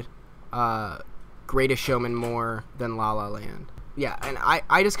enjoyed Greatest Showman more than La La Land. Yeah, and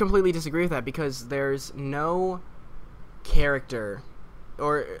I just completely disagree with that because there's no character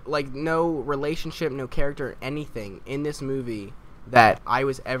or, like, no relationship, no character, anything in this movie that I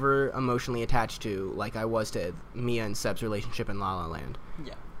was ever emotionally attached to like I was to Mia and Seb's relationship in La La Land.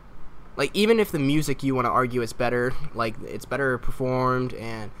 Yeah. Like, even if the music you want to argue is better, like, it's better performed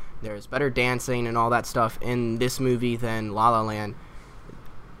and there's better dancing and all that stuff in this movie than La La Land,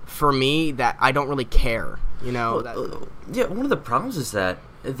 for me, that I don't really care, Yeah, one of the problems is that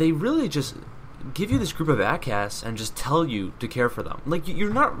they really just give you this group of outcasts and just tell you to care for them. Like,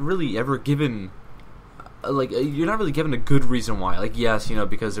 you're not really ever given... you're not really given a good reason why. Like, yes,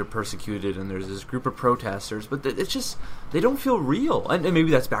 because they're persecuted and there's this group of protesters, but it's just, they don't feel real. And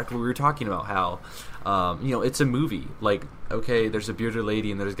maybe that's back to what we were talking about, how, it's a movie. Like, okay, there's a bearded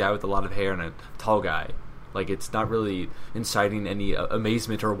lady and there's a guy with a lot of hair and a tall guy. Like, it's not really inciting any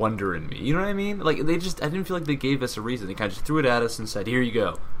amazement or wonder in me. You know what I mean? Like, I didn't feel like they gave us a reason. They kind of just threw it at us and said, here you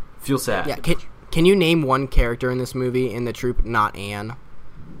go. Feel sad. Yeah, can you name one character in this movie in the troupe not Anne?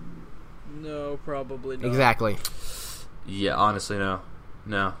 No, probably not. Exactly. Yeah, honestly, no.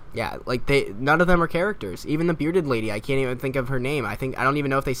 Yeah, like, none of them are characters. Even the bearded lady, I can't even think of her name. I don't even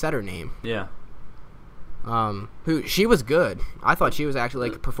know if they said her name. Yeah. She was good. I thought she was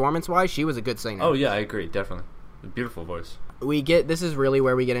actually, like, performance-wise, she was a good singer. Oh, yeah, I agree, definitely. A beautiful voice. This is really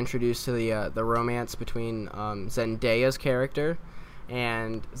where we get introduced to the romance between Zendaya's character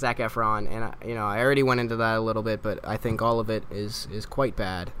and Zac Efron, and I already went into that a little bit, but I think all of it is quite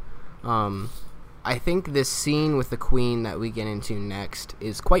bad. I think this scene with the Queen that we get into next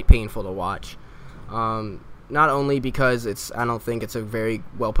is quite painful to watch. Not only because I don't think it's a very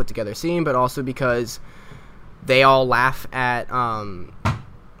well put together scene, but also because they all laugh at I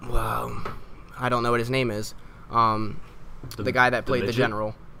don't know what his name is. The guy that played the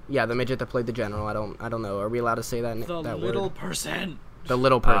general. Yeah, the midget that played the general. I don't know. Are we allowed to say that? The that little word? person. The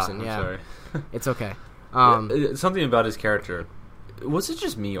little person. I'm yeah. sorry. It's okay. Something about his character. Was it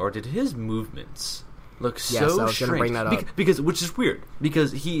just me, or did his movements look Yes, I so was strange? gonna bring that up. Because which is weird,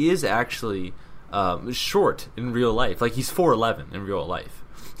 because he is actually short in real life. Like, he's 4'11" in real life.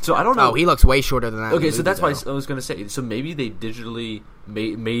 So I don't know. Oh, he looks way shorter than that. Okay, so that's why I was going to say. So maybe they digitally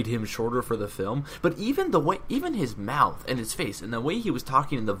made him shorter for the film. But even his mouth and his face and the way he was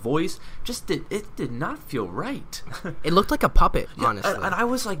talking and the voice did not feel right. It looked like a puppet, honestly. And I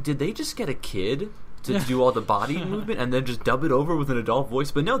was like, did they just get a kid to do all the body movement and then just dub it over with an adult voice?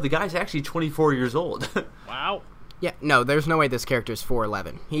 But no, the guy's actually 24 years old. Wow. Yeah, no, there's no way this character's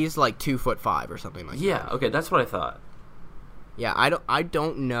 4'11". He's like 2'5" or something like that. Yeah, okay, that's what I thought. Yeah, I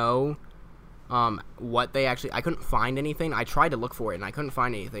don't know what they actually... I couldn't find anything. I tried to look for it, and I couldn't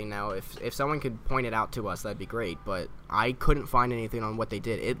find anything. Now, if someone could point it out to us, that'd be great. But I couldn't find anything on what they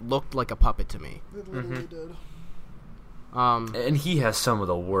did. It looked like a puppet to me. It literally did. And he has some of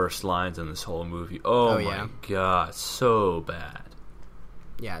the worst lines in this whole movie. Oh my yeah. God, so bad.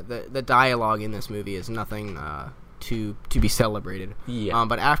 Yeah, the dialogue in this movie is nothing to be celebrated. Yeah.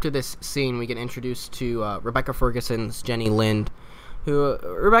 But after this scene, we get introduced to Rebecca Ferguson's Jenny Lind, who...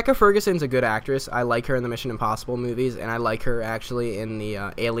 Rebecca Ferguson's a good actress. I like her in the Mission Impossible movies, and I like her actually in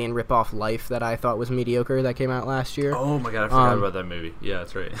the Alien ripoff Life that I thought was mediocre that came out last year. Oh my God, I forgot about that movie. Yeah,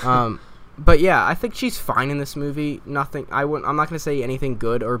 that's right. But yeah, I think she's fine in this movie. Nothing... I'm not going to say anything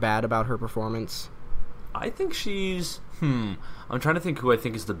good or bad about her performance. I think she's... I'm trying to think who I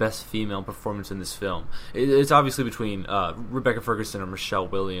think is the best female performance in this film. It's obviously between Rebecca Ferguson or Michelle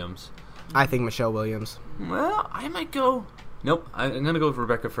Williams. I think Michelle Williams. Well, I might go... Nope, I'm going to go with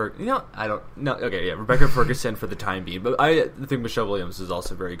Rebecca Ferguson. You know, I don't... No, okay, yeah, Rebecca Ferguson for the time being. But I think Michelle Williams is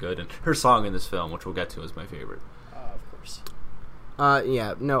also very good. And her song in this film, which we'll get to, is my favorite. Of course.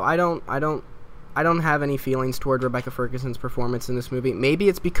 Yeah, no, I don't have any feelings toward Rebecca Ferguson's performance in this movie. Maybe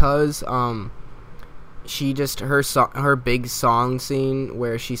it's because... she just her big song scene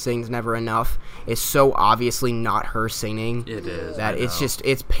where she sings Never Enough is so obviously not her singing. It is that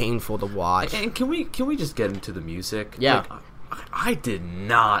it's painful to watch. And can we just get into the music? Yeah. Like, I did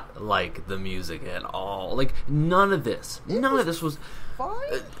not like the music at all. Like none of this was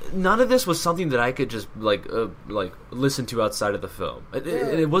none of this was something that I could just like listen to outside of the film.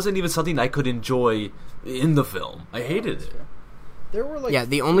 It wasn't even something I could enjoy in the film. I hated it. There were like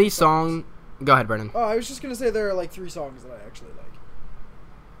the only song. Go ahead, Brennan. Oh, I was just gonna say there are like 3 songs that I actually like.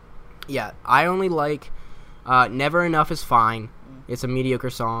 Yeah, I only like Never Enough is fine. It's a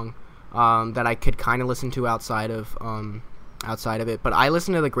mediocre song that I could kind of listen to outside of it. But I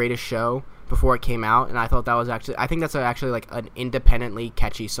listened to The Greatest Show before it came out, and I thought that was I think that's actually like an independently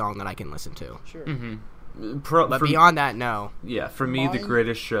catchy song that I can listen to. Sure. Mm-hmm. But beyond that, no. Yeah, for me, The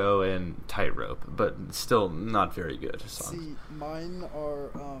Greatest Show and Tightrope, but still not very good songs. See, mine are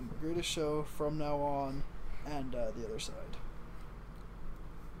Greatest Show, From Now On, and The Other Side.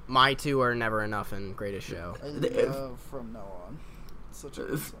 My 2 are Never Enough and Greatest Show. I love From Now On. It's such a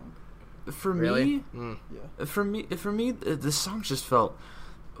good song. For really? me, Yeah. For me, the song just felt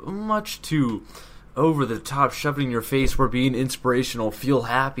much too over the top, shoved in your face, we're being inspirational, feel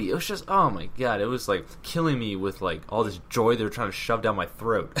happy. It was just, oh my God, it was like killing me with like all this joy they were trying to shove down my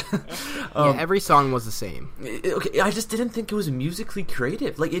throat. Yeah, every song was the same. Okay, I just didn't think it was musically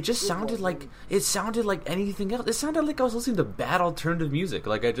creative. Like it just sounded like anything else. It sounded like I was listening to bad alternative music.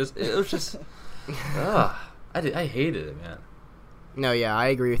 Like it was just, I hated it, man. No, yeah, I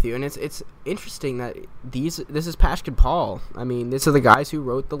agree with you, and it's interesting that this is Pashkin Paul. I mean, these are the guys who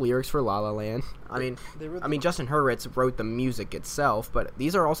wrote the lyrics for La La Land. I mean, Justin Hurwitz wrote the music itself, but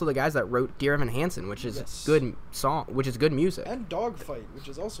these are also the guys that wrote Dear Evan Hansen, which is good music, and Dogfight, which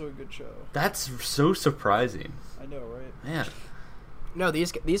is also a good show. That's so surprising. I know, right? Man. No,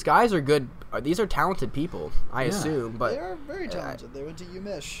 these guys are good. These are talented people, I assume, but they are very talented. They went to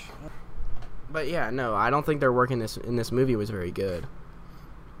UMich. But yeah, no, I don't think their work in this movie was very good.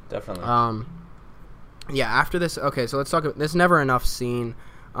 Definitely. Yeah, after this, okay, so let's talk about this Never Enough scene.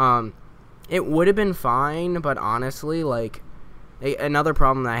 It would have been fine, but honestly, like, another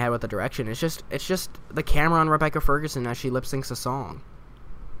problem that I had with the direction, it's just the camera on Rebecca Ferguson as she lip syncs a song.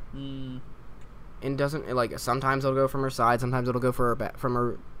 And doesn't, like, sometimes it'll go from her side, sometimes it'll go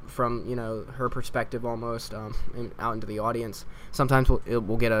from you know, her perspective almost out into the audience. Sometimes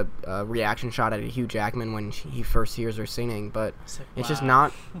we'll get a reaction shot at Hugh Jackman when he first hears her singing, but it's just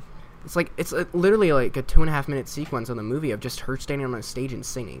not. It's literally like a 2.5 minute sequence of the movie of just her standing on the stage and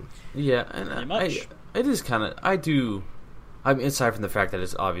singing. Yeah, and it is kind of I mean, aside from the fact that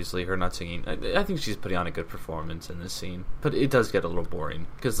it's obviously her not singing, I think she's putting on a good performance in this scene, but it does get a little boring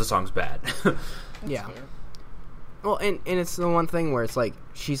because the song's bad. Yeah. Fair. Well, and it's the one thing where it's like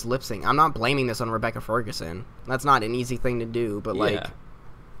she's lip syncing. I'm not blaming this on Rebecca Ferguson. That's not an easy thing to do, but like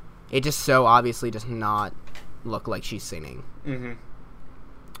it just so obviously does not look like she's singing. Mm-hmm.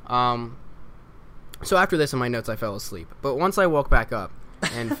 So after this in my notes, I fell asleep. But once I woke back up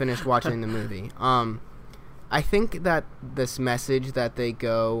and finished watching the movie, I think that this message that they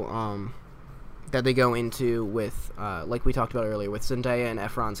go into with, like we talked about earlier, with Zendaya and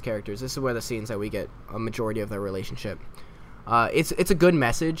Efron's characters, this is where the scenes that we get a majority of their relationship. It's a good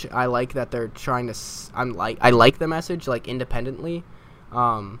message. I like that they're trying to. I like the message like independently,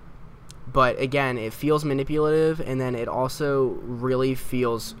 but again, it feels manipulative, and then it also really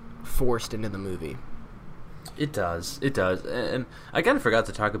feels forced into the movie. It does, and I kind of forgot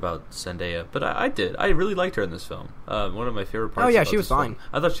to talk about Zendaya, but I did. I really liked her in this film. One of my favorite parts. Oh yeah, about she was this fine. Film.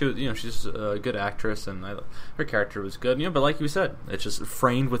 I thought she was, she's a good actress, and her character was good. But like you said, it's just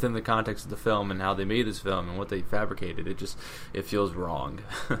framed within the context of the film and how they made this film and what they fabricated. It feels wrong.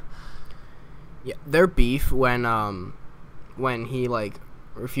 Yeah, their beef when he like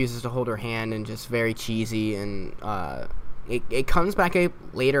refuses to hold her hand and just very cheesy and It comes back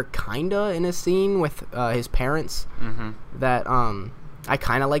later, kinda, in a scene with his parents. Mm-hmm. That I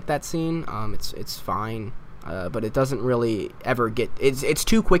kind of like that scene. It's fine, but it doesn't really ever get. It's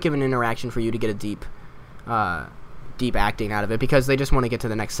too quick of an interaction for you to get a deep acting out of it because they just want to get to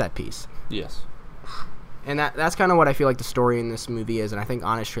the next set piece. Yes. And that's kind of what I feel like the story in this movie is, and I think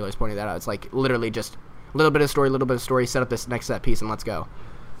Honest Trailer's pointed that out. It's like literally just a little bit of story, set up this next set piece, and let's go.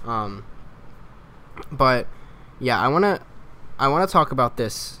 But yeah, I want to talk about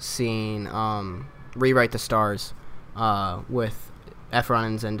this scene, Rewrite the Stars, with Efron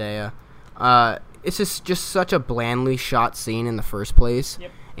and Zendaya. It's just such a blandly shot scene in the first place.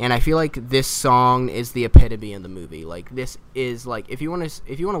 Yep. And I feel like this song is the epitome of the movie. Like, this is like, if you want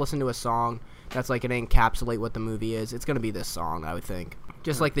to listen to a song that's like gonna encapsulate what the movie is, it's gonna be this song, I would think.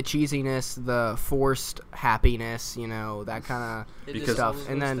 Just like the cheesiness, the forced happiness, that kind of stuff.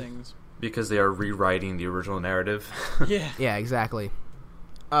 And then things. Because they are rewriting the original narrative. Yeah. Yeah, exactly.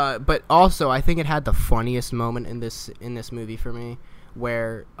 But also, I think it had the funniest moment in this movie for me,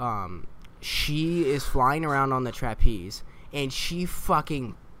 where she is flying around on the trapeze and she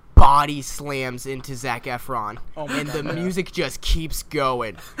fucking body slams into Zac Efron, and the music just keeps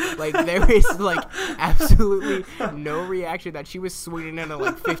going. Like, there is like absolutely no reaction that she was swinging in at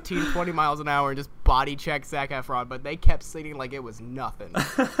like 15, 20 miles an hour and just body checked Zac Efron, but they kept singing like it was nothing.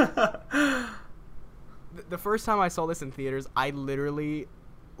 The first time I saw this in theaters, I literally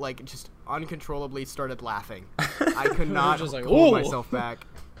like just uncontrollably started laughing. I could not just like, hold "Ooh." myself back.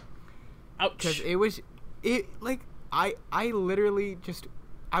 Ouch. Because I literally just,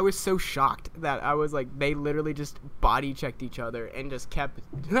 I was so shocked that I was like, they literally just body checked each other and just kept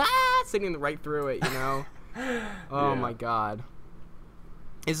sitting right through it, Oh Yeah. my god.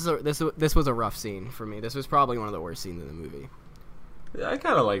 This was a rough scene for me. This was probably one of the worst scenes in the movie. I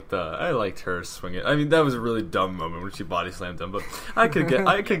kind of I liked her swinging. I mean, that was a really dumb moment when she body slammed him, but I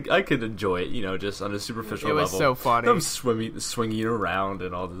could enjoy it, just on a superficial level. It was so funny. Them swinging around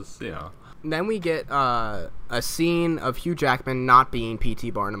and all this, Then we get a scene of Hugh Jackman not being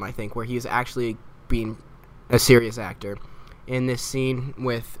P.T. Barnum, I think, where he's actually being a serious actor. In this scene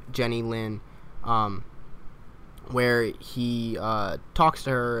with Jenny Lin, where he talks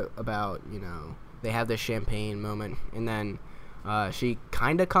to her about, they have this champagne moment, and then she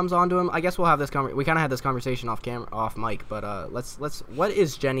kind of comes on to him. I guess we'll have this we kind of had this conversation off mic, but let's what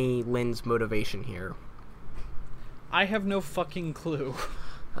is Jenny Lin's motivation here? I have no fucking clue.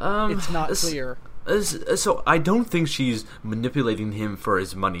 It's not clear. So I don't think she's manipulating him for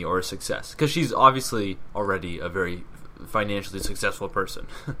his money or his success, because she's obviously already a very financially successful person.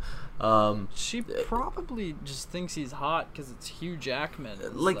 She probably just thinks he's hot because it's Hugh Jackman.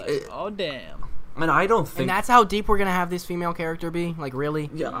 It's oh damn. And I don't think... And that's how deep we're going to have this female character be? Like, really?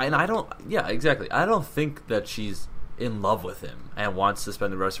 Yeah, and I don't... Yeah, exactly. I don't think that she's in love with him and wants to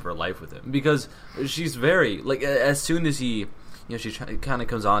spend the rest of her life with him, because she's very... Like, as soon as he... she kind of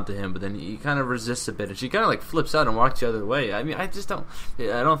comes on to him, but then he kind of resists a bit, and she kind of, like, flips out and walks the other way. I mean, I just don't...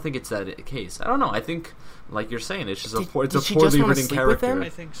 I don't think it's that case. I don't know. I think, like you're saying, it's just a poorly written character. I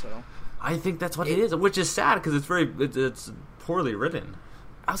think so. I think that's what it is, which is sad, because it's poorly written.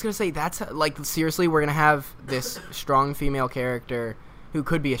 I was going to say, that's, like, seriously, we're going to have this strong female character, who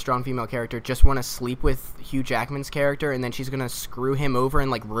could be a strong female character, just want to sleep with Hugh Jackman's character, and then she's going to screw him over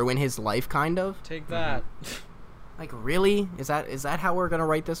and, like, ruin his life, kind of? Take that. Like, really? Is that how we're going to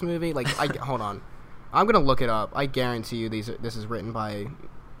write this movie? Like, hold on. I'm going to look it up. I guarantee you this is written by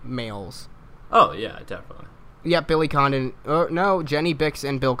males. Oh, yeah, definitely. Yeah, Billy Condon. No, Jenny Bix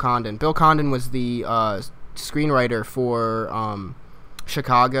and Bill Condon. Bill Condon was the screenwriter for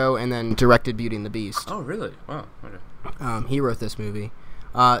Chicago, and then directed Beauty and the Beast. Oh, really? Wow. Okay. He wrote this movie.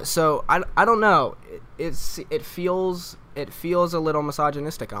 So I don't know. It feels a little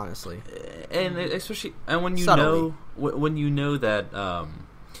misogynistic, honestly. and especially when you Subtly. when you know that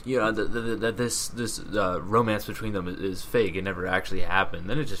that this romance between them is fake and never actually happened,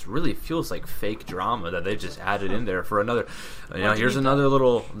 then it just really feels like fake drama that they just added in there for another. Here's another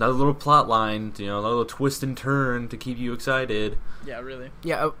little plot line, another little twist and turn to keep you excited. Yeah, really.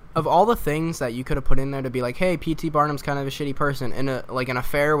 Yeah, of all the things that you could have put in there to be like, hey, P.T. Barnum's kind of a shitty person, and an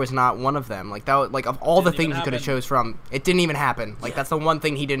affair was not one of them. Like that, of all the things you could have chose from, it didn't even happen. Like that's the one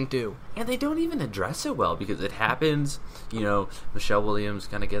thing he didn't do. And they don't even address it well because it happens. Michelle Williams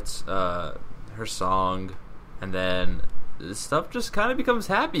kind of gets her song, and then this stuff just kind of becomes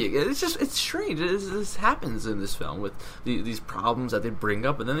happy. It's strange. This happens in this film with these problems that they bring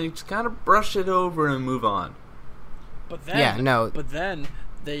up, and then they just kind of brush it over and move on. But then,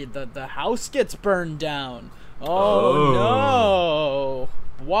 the house gets burned down. Oh no!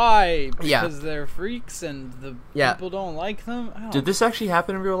 Why? Because they're freaks and the people don't like them. Did this actually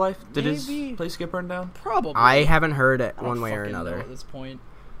happen in real life? Did Maybe. his place get burned down? Probably. I haven't heard it one way or another at this point.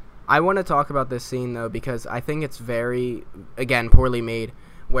 I want to talk about this scene though because I think it's very, again, poorly made.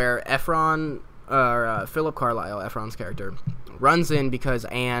 Where Philip Carlyle, Efron's character, runs in because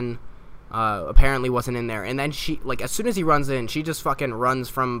Anne apparently wasn't in there, and then she, as soon as he runs in, she just fucking runs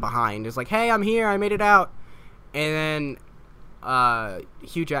from behind. It's like, hey, I'm here, I made it out. And then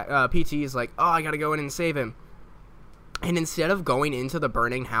PT is like, oh, I gotta go in and save him. And instead of going into the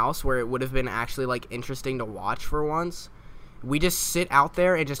burning house where it would have been actually interesting to watch for once, we just sit out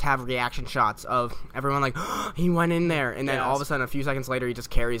there and just have reaction shots of everyone oh, he went in there, and then all of a sudden a few seconds later he just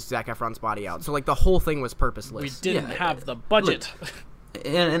carries Zac Efron's body out. So the whole thing was purposeless. We didn't have the budget.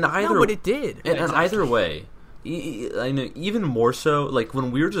 And either, no, but it did. And either way, I know, even more so,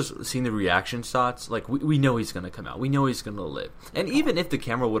 when we were just seeing the reaction shots, we know he's going to come out. We know he's going to live. And even if the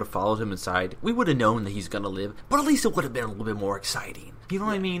camera would have followed him inside, we would have known that he's going to live, but at least it would have been a little bit more exciting. You know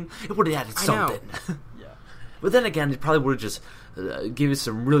what I mean? It would have added something. Yeah. But then again, it probably would have just given us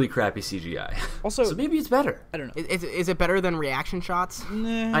some really crappy CGI. Also, so maybe it's better. I don't know. Is it better than reaction shots?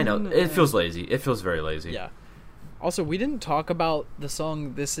 Nah, I know. It feels lazy. It feels very lazy. Yeah. Also, we didn't talk about the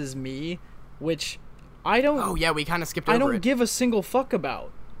song "This Is Me," which I don't. Oh yeah, we kind of skipped over it. I don't give a single fuck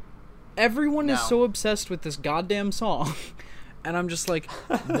about. Everyone is so obsessed with this goddamn song, and I'm just like,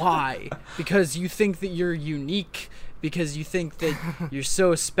 why? Because you think that you're unique. Because you think that you're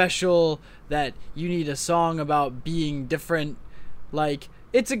so special that you need a song about being different.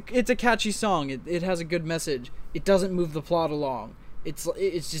 It's a catchy song. It has a good message. It doesn't move the plot along. It's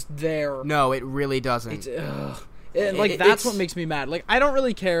just there. No, it really doesn't. And that's what makes me mad. I don't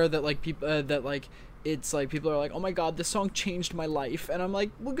really care that people people are like, oh my god, this song changed my life, and I'm like,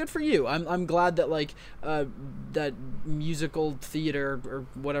 well, good for you. I'm glad that that musical theater or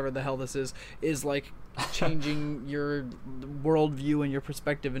whatever the hell this is changing your worldview and your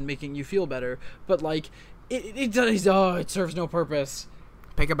perspective and making you feel better. But it serves no purpose.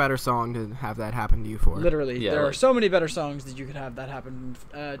 Pick a better song to have that happen to you for. Literally, there are so many better songs that you could have that happen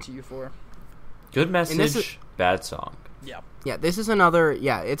to you for. Good message, bad song. Yeah, this is another.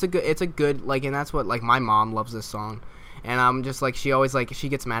 Yeah, it's a good and that's what my mom loves this song, and I'm just she always she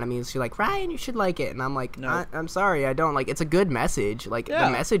gets mad at me. She's like, Ryan, you should like it, and I'm like, no. I'm sorry, I don't it's a good message. The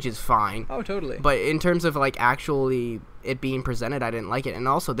message is fine. Oh, totally. But in terms of actually it being presented, I didn't like it. And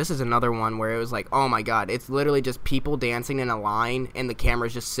also, this is another one where it was oh my god, it's literally just people dancing in a line, and the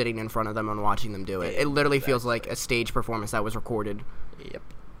camera's just sitting in front of them and watching them do it. It literally feels like a stage performance that was recorded.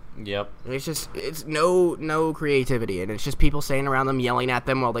 Yep. It's no creativity, and it's just people standing around them yelling at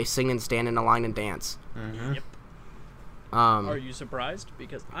them while they sing and stand in a line and dance. Mm-hmm. Yep. Are you surprised?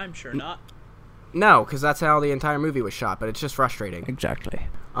 Because I'm sure not. No, because that's how the entire movie was shot, but it's just frustrating. Exactly.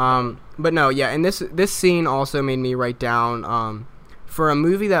 But no, yeah, and this scene also made me write down, for a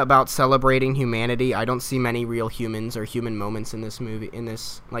movie that about celebrating humanity, I don't see many real humans or human moments in this movie.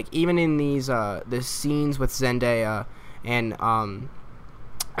 Even in these scenes with Zendaya and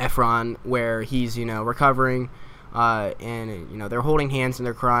Efron, where he's recovering, and they're holding hands and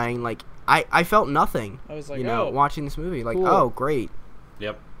they're crying. I felt nothing. I was like, watching this movie, cool. Oh, great.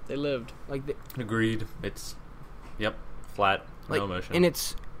 Yep. They lived. Agreed. It's flat, no emotion. And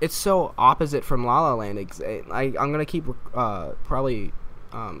it's so opposite from La La Land. I'm gonna keep probably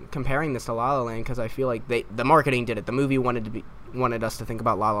comparing this to La La Land because I feel like the marketing did it. The movie wanted us to think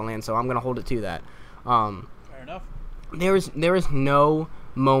about La La Land, so I'm gonna hold it to that. Fair enough. There is no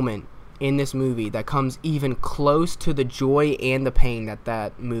moment in this movie that comes even close to the joy and the pain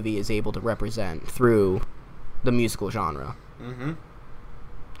that movie is able to represent through the musical genre. Mm-hmm.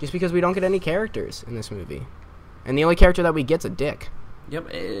 Just because we don't get any characters in this movie. And the only character that we get's a dick.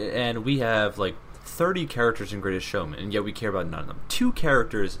 Yep, and we have 30 characters in Greatest Showman, and yet we care about none of them. 2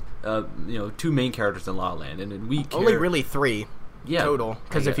 characters two main characters in La La Land, and we care. Only really 3 total,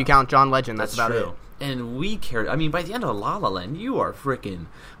 because if you count John Legend, that's about true. It. And we care. I mean, by the end of La La Land, you are freaking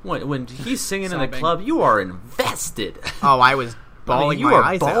when he's singing in the club, you are invested. Oh, I was bawling you my are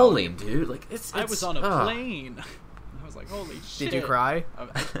eyes bawling, out. dude. Like I was on a plane. I was like, holy shit. Did you cry? I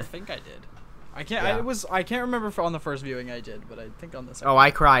think I did. I can't. Yeah. I can't remember if on the first viewing I did, but I think on the second. Oh, I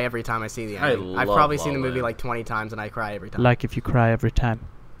cry every time I see the ending. I've probably La seen the La movie Land. like 20 times, and I cry every time. Like if you cry every time.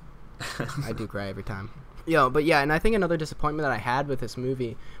 I do cry every time. But yeah, and I think another disappointment that I had with this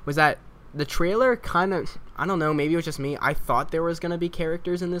movie was that the trailer kind of, I don't know, maybe it was just me. I thought there was going to be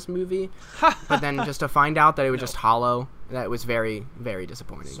characters in this movie, but then just to find out that it was just hollow, that was very, very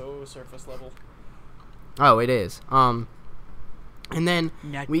disappointing. So surface level. Oh, it is. And then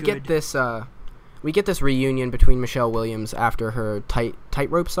we get this reunion between Michelle Williams after her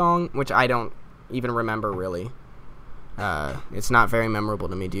tightrope song, which I don't even remember really. It's not very memorable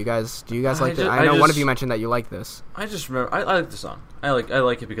to me. Do you guys like it? I know one of you mentioned that you like this. I just remember I like the song. I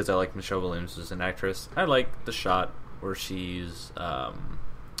like it because I like Michelle Williams as an actress. I like the shot where she's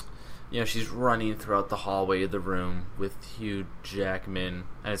she's running throughout the hallway of the room with Hugh Jackman,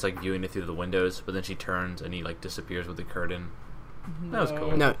 and it's like viewing it through the windows, but then she turns and he like disappears with the curtain. That was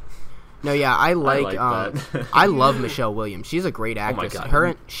cool. No, yeah, I like that. I love Michelle Williams. She's a great actress.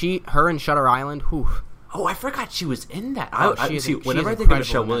 God. Her and Shutter Island. Whew. Oh, I forgot she was in that. she's Whenever I think of incredible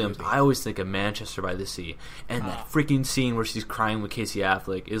Michelle in that Williams, movie. I always think of Manchester by the Sea, and that freaking scene where she's crying with Casey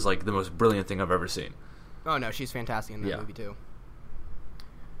Affleck is like the most brilliant thing I've ever seen. Oh no, she's fantastic in that movie too.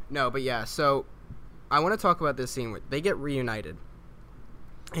 No, but yeah, so I want to talk about this scene where they get reunited,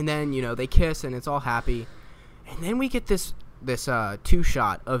 and then they kiss and it's all happy, and then we get this two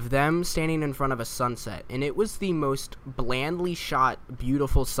shot of them standing in front of a sunset, and it was the most blandly shot,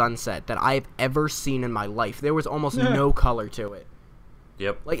 beautiful sunset that I've ever seen in my life. There was almost no color to it.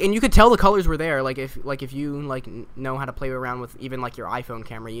 Yep. And you could tell the colors were there. If you know how to play around with even your iPhone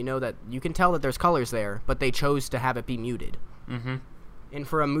camera, you know that you can tell that there's colors there, but they chose to have it be muted. Mm-hmm. And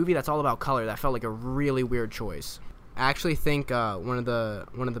for a movie that's all about color, that felt like a really weird choice. I actually think one of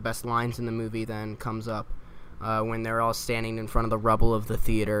the best lines in the movie then comes up when they're all standing in front of the rubble of the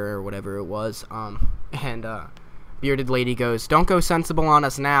theater or whatever it was, and Bearded Lady goes, "Don't go sensible on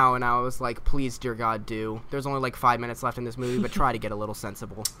us now," and I was like, please, dear God, do. There's only 5 minutes left in this movie, but try to get a little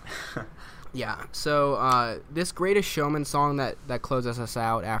sensible. Yeah, so this Greatest Showman song that closes us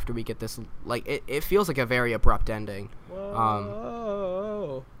out after we get this, it feels like a very abrupt ending.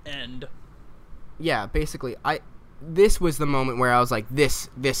 Whoa. End. Yeah, basically, this was the moment where I was like, this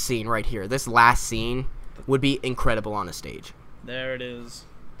scene right here, this last scene would be incredible on a stage. There it is.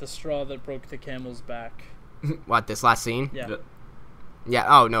 The straw that broke the camel's back. What, this last scene? Yeah. Yeah.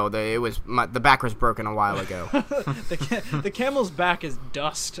 Oh no, the back was broken a while ago. The camel's back is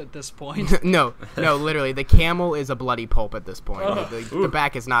dust at this point. No, literally, the camel is a bloody pulp at this point. Oh. The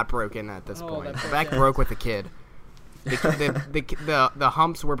back is not broken at this point. that The poor back cat. broke with the kid. The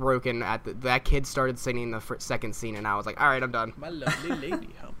humps were broken at that kid started singing the second scene, and I was like, all right, I'm done. My lovely lady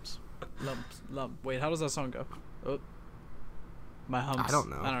humps. Lump. Wait, how does that song go? Oh. My humps. I don't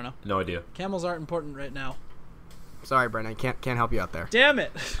know. I don't know. No idea. Camels aren't important right now. Sorry, Brennan, can't help you out there. Damn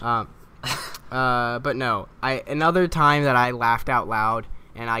it. But no, another time that I laughed out loud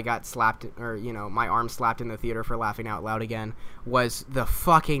and I got slapped, or my arm slapped in the theater for laughing out loud again, was the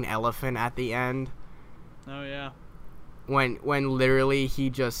fucking elephant at the end. Oh yeah. When literally he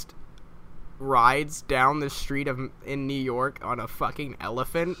just rides down the street in New York on a fucking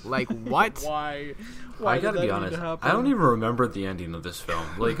elephant. Like, what? Why I did gotta that be need honest. to happen? I don't even remember the ending of this film.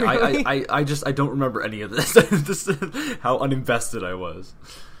 Like, I don't remember any of this. This is how uninvested I was.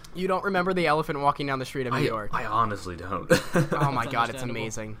 You don't remember the elephant walking down the street of New York? I honestly don't. Oh my god, it's understandable.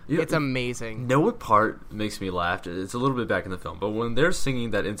 amazing. It's amazing. Know what part makes me laugh? It's a little bit back in the film, but when they're singing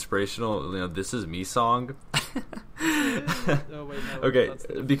that inspirational, "This Is Me" song. Oh, wait, no, Okay, that's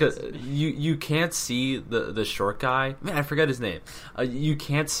because you can't see the short guy. Man, I forgot his name. You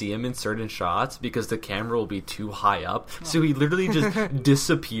can't see him in certain shots because the camera will be too high up. So he literally just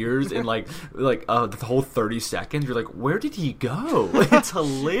disappears in like the whole 30 seconds. You're like, where did he go? It's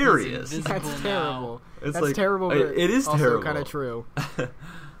hilarious. invisible That's now. terrible. It's That's like, terrible. But it is also terrible. kind of true.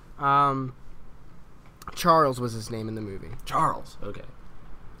 Charles was his name in the movie. Charles. Okay.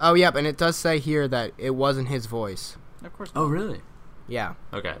 Oh, yep, and it does say here that it wasn't his voice. Of course. Oh, not. really? Yeah.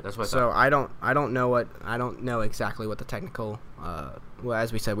 Okay, that's what I So thought. I don't know exactly what the technical well,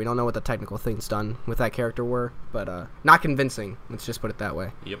 as we said, we don't know what the technical things done with that character were, but not convincing. Let's just put it that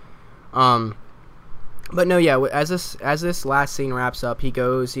way. Yep. But no, yeah. As this last scene wraps up, he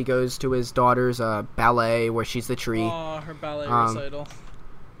goes to his daughter's ballet where she's the tree. Oh, her ballet recital.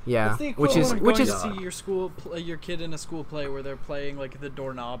 Yeah, It's the which is equivalent of going which is to see your kid in a school play where they're playing like the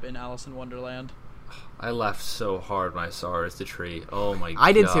doorknob in Alice in Wonderland. I laughed so hard when I saw her as the tree. Oh my god.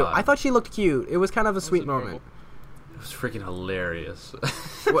 I did too. I thought she looked cute. It was kind of a sweet adorable. moment. it was freaking hilarious.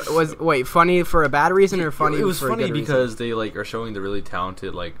 Wait, funny for a bad reason or funny? It was for funny a good because reason? they like are showing the really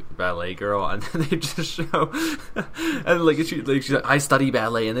talented like ballet girl, and then they just show and like she's like, I study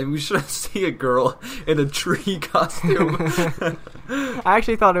ballet, and then we should see a girl in a tree costume. I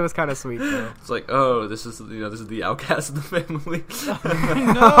actually thought it was kind of sweet though. It's like, oh, this is the outcast of the family.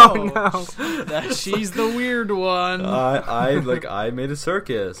 No, that she's the weird one. I made a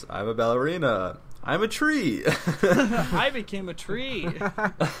circus. I'm a ballerina. I'm a tree. I became a tree.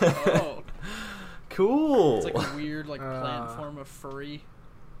 Oh, Cool. it's like a weird plant form of furry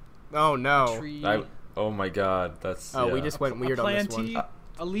Oh no! tree. Oh my god, that's. Oh, yeah. we just went weird a on this planty, one.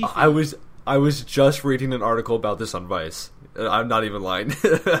 a leafy. I was just reading an article about this on Vice. I'm not even lying.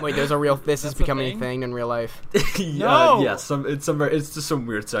 Wait, there's a real. This is That's a becoming a thing? thing in real life. No! Yeah, it's just some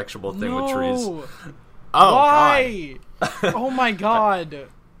weird sexual thing with trees. Oh Why? Oh my god. God!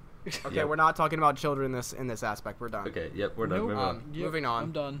 Okay, Yep. we're not talking about children in this aspect. We're done. Okay, yep, we're done. Nope. Moving on. Yep, Moving on.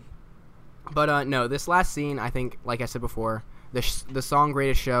 I'm done. But no, this last scene, I think, like I said before, the song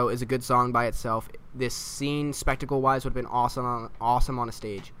 "Greatest Show" is a good song by itself. This scene, spectacle-wise, would have been awesome on a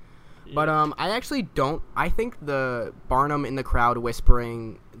stage. But I actually don't. I think the Barnum in the crowd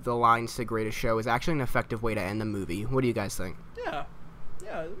whispering the lines to "Greatest Show" is actually an effective way to end the movie. What do you guys think? Yeah,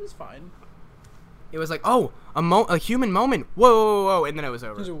 it was fine. It was like, oh, a human moment. Whoa, whoa, whoa, and then it was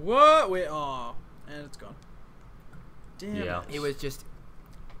over. It was a, what? Wait, oh, and it's gone. Damn. Yeah. It was just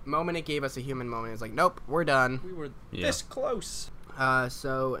moment it gave us a human moment. It's like, nope, we're done. We were Yeah. this close.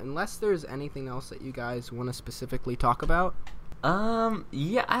 So unless there's anything else that you guys want to specifically talk about,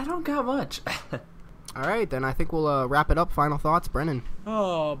 Yeah, I don't got much. all right, then I think we'll wrap it up. Final thoughts, Brennan.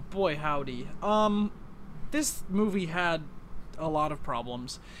 Oh boy, howdy. This movie had a lot of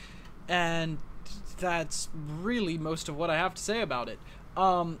problems, and that's really most of what I have to say about it.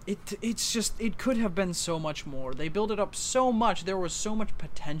 It's just, it could have been so much more. They built it up so much. There was so much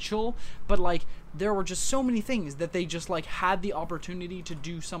potential, but there were just so many things that they just had the opportunity to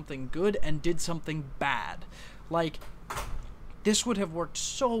do something good and did something bad. This would have worked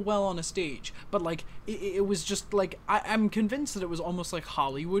so well on a stage, but it was just I'm convinced that it was almost like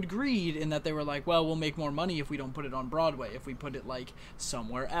Hollywood greed, in that they were like, well, we'll make more money if we don't put it on Broadway, if we put it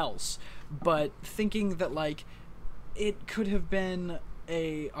somewhere else. But thinking that it could have been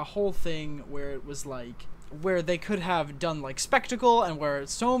a whole thing where it was where they could have done spectacle, and where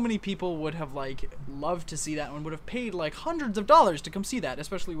so many people would have loved to see that and would have paid hundreds of dollars to come see that,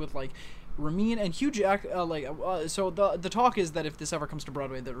 especially with Ramin and huge so the talk is that if this ever comes to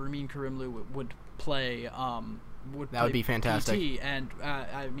Broadway, that Ramin Karimloo would play That would be fantastic. PT, and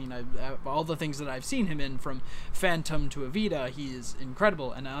I mean, all the things that I've seen him in, from Phantom to Evita, he is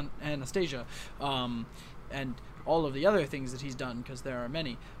incredible, and Anastasia, and all of the other things that he's done, because there are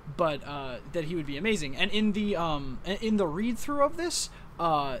many, but that he would be amazing. And in the read through of this,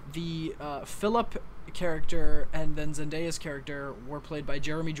 the Philip character and then Zendaya's character were played by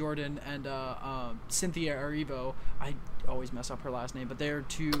Jeremy Jordan and Cynthia Erivo. I always mess up her last name, but they're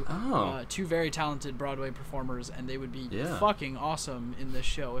two very talented Broadway performers, and they would be fucking awesome in this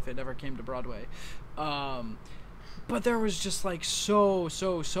show if it ever came to Broadway. But there was just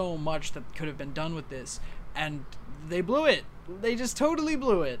so much that could have been done with this, and they blew it. They just totally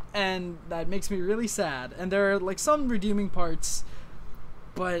blew it, and that makes me really sad. And there are some redeeming parts,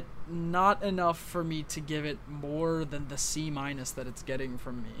 but not enough for me to give it more than the C- that it's getting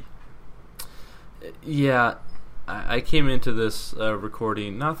from me. Yeah, I came into this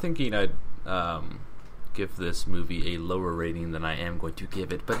recording not thinking I'd give this movie a lower rating than I am going to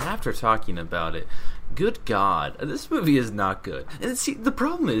give it, but after talking about it, good God, this movie is not good. And see, the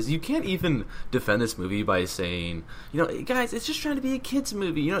problem is, you can't even defend this movie by saying, guys, it's just trying to be a kids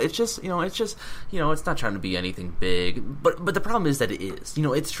movie. It's not trying to be anything big. But the problem is that it is.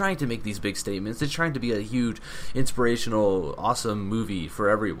 It's trying to make these big statements. It's trying to be a huge, inspirational, awesome movie for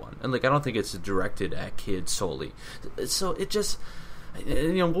everyone. And I don't think it's directed at kids solely. So it just,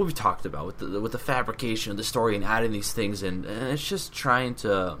 what we've talked about with the fabrication of the story and adding these things in, and it's just trying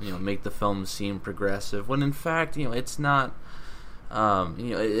to make the film seem progressive, when in fact it's not.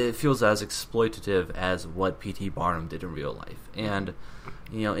 It feels as exploitative as what P.T. Barnum did in real life, and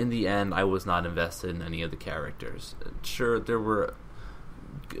in the end I was not invested in any of the characters. Sure, there were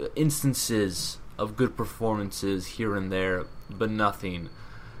instances of good performances here and there, but nothing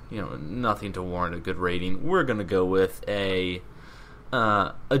to warrant a good rating. We're gonna go with a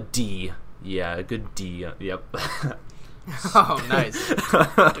D. Yeah, a good D. Yep. Oh, nice.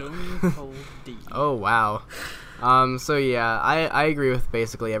 Stone Cold D. Oh, wow. So yeah, I agree with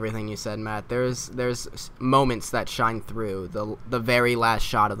basically everything you said, Matt. There's moments that shine through. The very last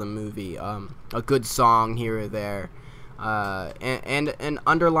shot of the movie, a good song here or there, and an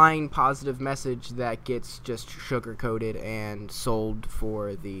underlying positive message that gets just sugar-coated and sold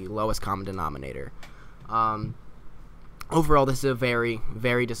for the lowest common denominator. Overall, this is a very,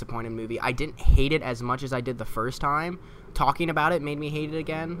 very disappointing movie. I didn't hate it as much as I did the first time. Talking about it made me hate it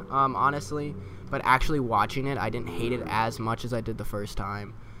again, honestly. But actually watching it, I didn't hate it as much as I did the first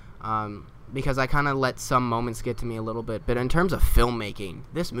time. Because I kind of let some moments get to me a little bit. But in terms of filmmaking,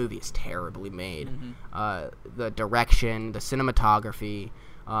 this movie is terribly made. The direction, the cinematography,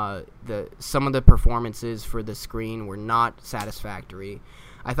 some of the performances for the screen were not satisfactory.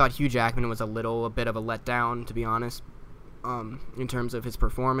 I thought Hugh Jackman was a bit of a letdown, to be honest, in terms of his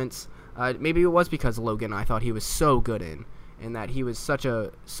performance. Maybe it was because Logan I thought he was so good in, and that he was such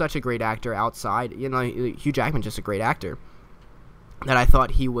a great actor outside. You know, Hugh Jackman's just a great actor, that I thought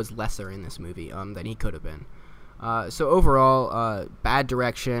he was lesser in this movie than he could have been. So overall, bad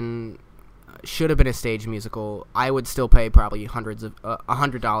direction. Should have been a stage musical. I would still pay probably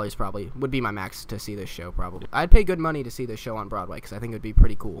 $100 probably would be my max to see this show. Probably I'd pay good money to see this show on Broadway because I think it would be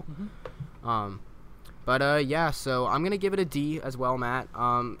pretty cool. But yeah, so I'm gonna give it a D as well, Matt.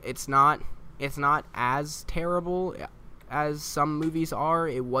 It's not as terrible as some movies are.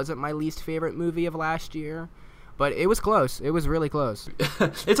 It wasn't my least favorite movie of last year, but it was close. It was really close.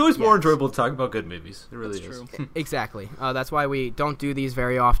 It's always more enjoyable to talk about good movies. It really is. True. Exactly. That's why we don't do these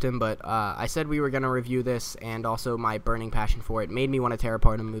very often, but I said we were going to review this, and also my burning passion for it made me want to tear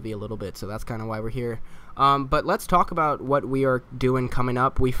apart a movie a little bit, so that's kind of why we're here. But let's talk about what we are doing coming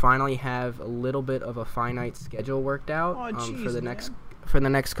up. We finally have a little bit of a finite schedule worked out for the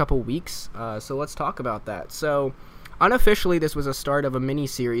next couple weeks, so let's talk about that. So unofficially, this was a start of a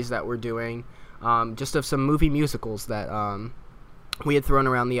mini-series that we're doing, just of some movie musicals that we had thrown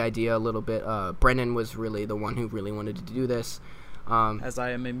around the idea a little bit. Brendan was really the one who really wanted to do this. As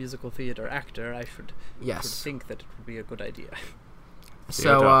I am a musical theater actor, I should think that it would be a good idea.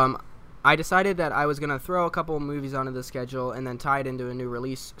 So I decided that I was going to throw a couple of movies onto the schedule and then tie it into a new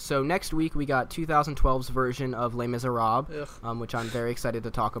release. So next week we got 2012's version of Les Miserables, which I'm very excited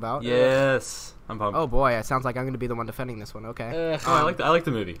to talk about. Yes. I'm pumped. Oh boy, it sounds like I'm going to be the one defending this one. Okay. I like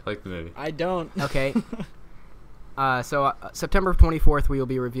the movie. I don't. Okay. So September 24th we will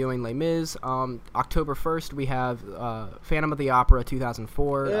be reviewing Les Mis. October 1st we have Phantom of the Opera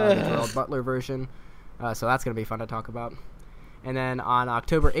 2004, the Gerald Butler version. So that's going to be fun to talk about. And then on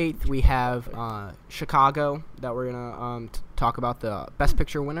October 8th, we have Chicago that we're going to talk about, the Best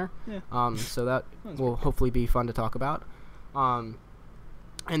Picture winner. Yeah. So that will hopefully be fun to talk about.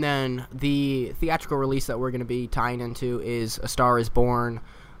 And then the theatrical release that we're going to be tying into is A Star is Born,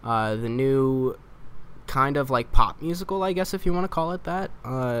 the new kind of like pop musical, I guess, if you want to call it that.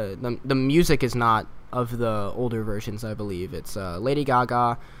 The music is not of the older versions, I believe. It's Lady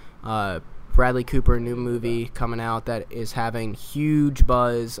Gaga, Bradley Cooper, new movie coming out that is having huge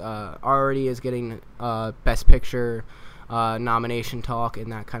buzz, already is getting Best Picture nomination talk,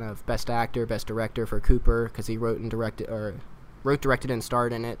 and that kind of Best Actor, Best Director for Cooper, because he wrote, directed, and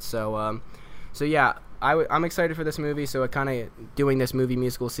starred in it. So yeah, I'm excited for this movie. So it kind of doing this movie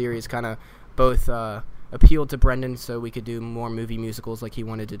musical series kind of both appealed to Brendan, so we could do more movie musicals like he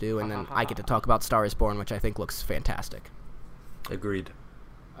wanted to do, and then I get to talk about Star is Born, which I think looks fantastic. Agreed.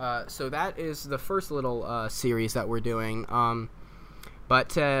 So that is the first little series that we're doing. But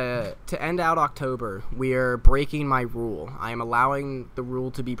to end out October, we are breaking my rule. I am allowing the rule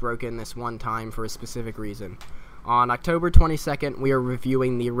to be broken this one time for a specific reason. On October 22nd, we are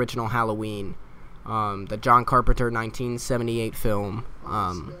reviewing the original Halloween, the John Carpenter 1978 film.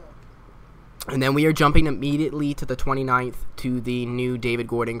 And then we are jumping immediately to the 29th to the new David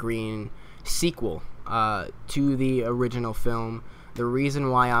Gordon Green sequel to the original film. The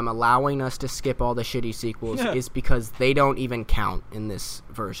reason why I'm allowing us to skip all the shitty sequels is because they don't even count in this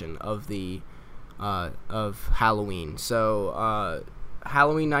version of the of Halloween. So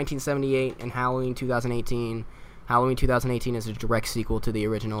Halloween 1978 and Halloween 2018. Halloween 2018 is a direct sequel to the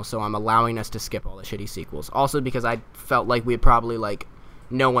original, so I'm allowing us to skip all the shitty sequels. Also because I felt like we'd probably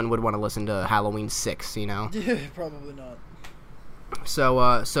no one would want to listen to Halloween 6, you know? Yeah, probably not. So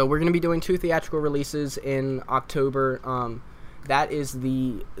we're going to be doing 2 theatrical releases in October. That is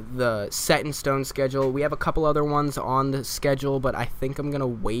the set in stone schedule. We have a couple other ones on the schedule, but I think I'm going to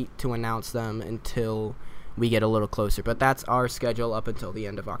wait to announce them until we get a little closer. But that's our schedule up until the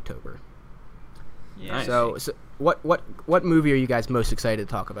end of October. Yeah. So what movie are you guys most excited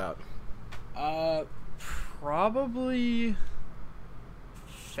to talk about? Probably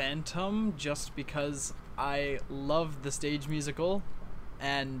Phantom, just because I love the stage musical,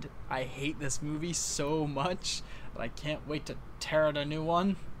 and I hate this movie so much that I can't wait to tear out a new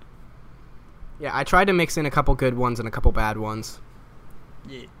one. Yeah, I tried to mix in a couple good ones and a couple bad ones.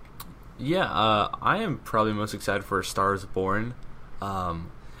 Yeah. Yeah, I am probably most excited for A Star Is Born.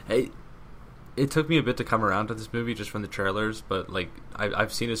 It took me a bit to come around to this movie just from the trailers, but like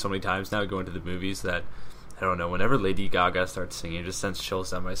I've seen it so many times now going to the movies that I don't know. Whenever Lady Gaga starts singing, it just sends chills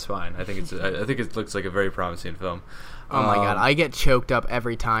down my spine. I think it looks like a very promising film. Oh my god, I get choked up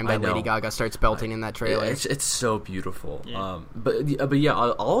every time that I know. Lady Gaga starts belting in that trailer. It's so beautiful. Yeah. But yeah,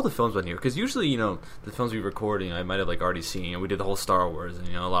 all the films on here, because usually the films we record, I might have like already seen. We did the whole Star Wars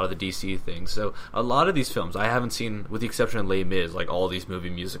and a lot of the DC things. So a lot of these films I haven't seen, with the exception of Les Mis, like all these movie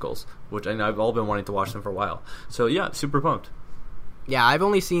musicals, which I know I've all been wanting to watch them for a while. So yeah, super pumped. Yeah, I've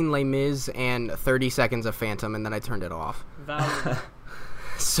only seen Les Mis and 30 seconds of Phantom, and then I turned it off. Valid.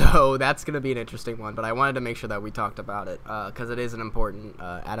 So that's going to be an interesting one, but I wanted to make sure that we talked about it, because it is an important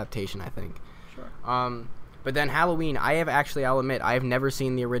adaptation, I think. Sure. But then Halloween, I'll admit, I have never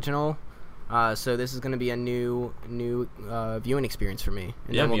seen the original, so this is going to be a new viewing experience for me.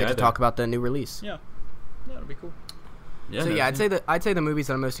 And Yeah, then we'll me get to either. talk about the new release. Yeah. Yeah, it'll be cool. Yeah, So yeah, I'd say the movies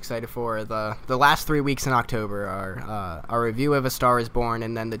that I'm most excited for the last 3 weeks in October are our review of A Star Is Born,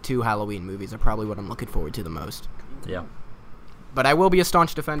 and then the 2 Halloween movies are probably what I'm looking forward to the most. Yeah. But I will be a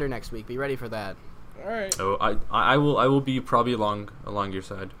staunch defender next week. Be ready for that. All right. Oh, I will be probably along your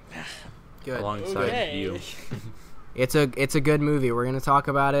side, Good. alongside Okay. you. It's a good movie. We're gonna talk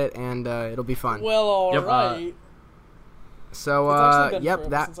about it, and it'll be fun. Well, all Yep. right. So It's actually been yep, forever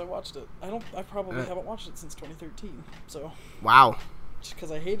that since I watched it. I probably haven't watched it since 2013. So wow. just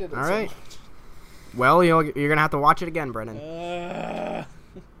because I hated it All so right. much. Well, you're gonna have to watch it again, Brennan, All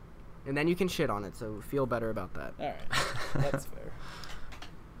and then you can shit on it. So feel better about that. right. That's fair.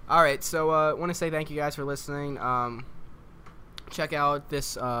 All right, so I want to say thank you guys for listening. Check out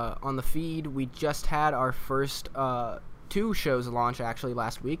this on the feed. We just had our first 2 shows launch actually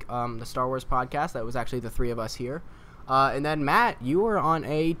last week. The Star Wars podcast. That was actually the 3 of us here. And then Matt, you were on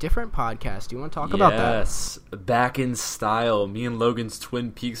a different podcast. Do you want to talk about that? Yes, back in style. Me and Logan's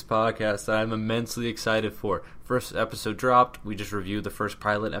Twin Peaks podcast that I'm immensely excited for. First episode dropped. We just reviewed the first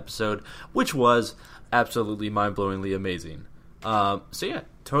pilot episode, which was absolutely mind-blowingly amazing. So yeah,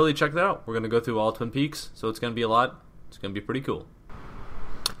 totally check that out. We're gonna go through all Twin Peaks, so it's gonna be a lot. It's gonna be pretty cool.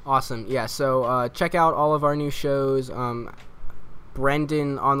 Awesome. Yeah, so check out all of our new shows.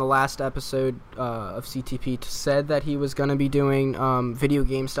 Brendan, on the last episode of CTP, said that he was going to be doing video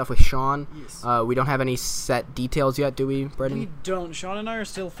game stuff with Sean. Yes. We don't have any set details yet, do we, Brendan? We don't. Sean and I are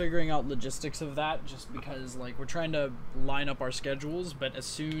still figuring out logistics of that, just because we're trying to line up our schedules. But as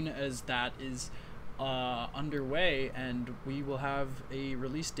soon as that is underway, and we will have a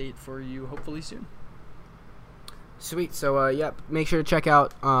release date for you, hopefully soon. Sweet. So, yep, make sure to check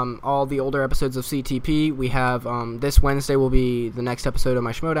out all the older episodes of CTP. We have this Wednesday will be the next episode of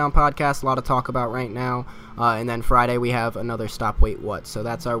my Schmodown podcast. A lot to talk about right now. And then Friday we have another Stop, Wait, What. So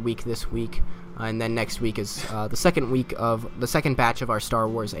that's our week this week. And then next week is the second batch of our Star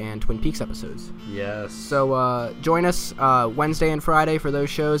Wars and Twin Peaks episodes. Yes. So join us Wednesday and Friday for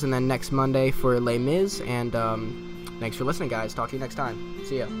those shows, and then next Monday for Les Mis. And thanks for listening, guys. Talk to you next time.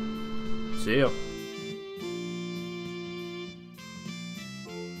 See ya. See ya.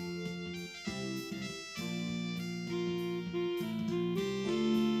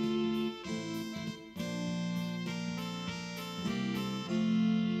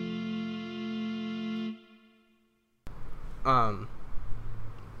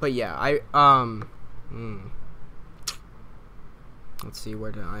 But yeah, let's see,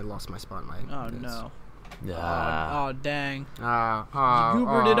 where did I lost my spot in my Oh notes. no. Yeah. Oh dang. You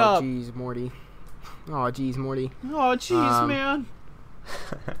goobered it up. Jeez, Morty. Oh, jeez, Morty. Oh jeez, man.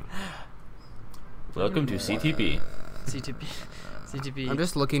 Welcome to CTP. CTP. I'm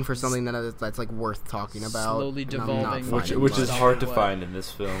just looking for something that's like worth talking about. Slowly and I'm not devolving. finding Which is much. hard to What? find in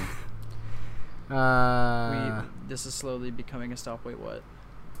this film. This is slowly becoming a Stop, Wait, What?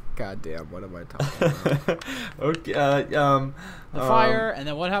 God damn, what am I talking about? Okay. The fire, and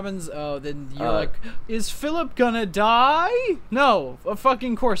then what happens? Oh, then you're like, is Philip gonna die? No, of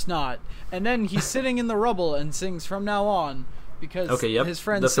fucking course not. And then he's sitting in the rubble and sings from now on because his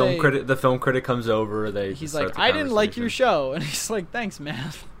friends say the film critic comes over. he's like, I didn't like your show, and he's like, thanks,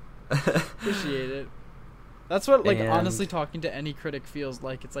 man. Appreciate it. That's what And- honestly talking to any critic feels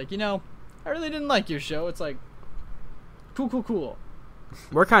like. It's like, I really didn't like your show. It's like, cool.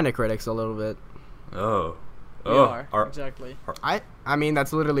 We're kind of critics a little bit. We are exactly. I mean,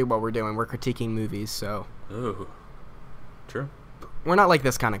 that's literally what we're doing. We're critiquing movies, so. Ooh. True. We're not like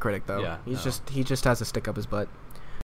this kind of critic though. Yeah, He no. just has a stick up his butt.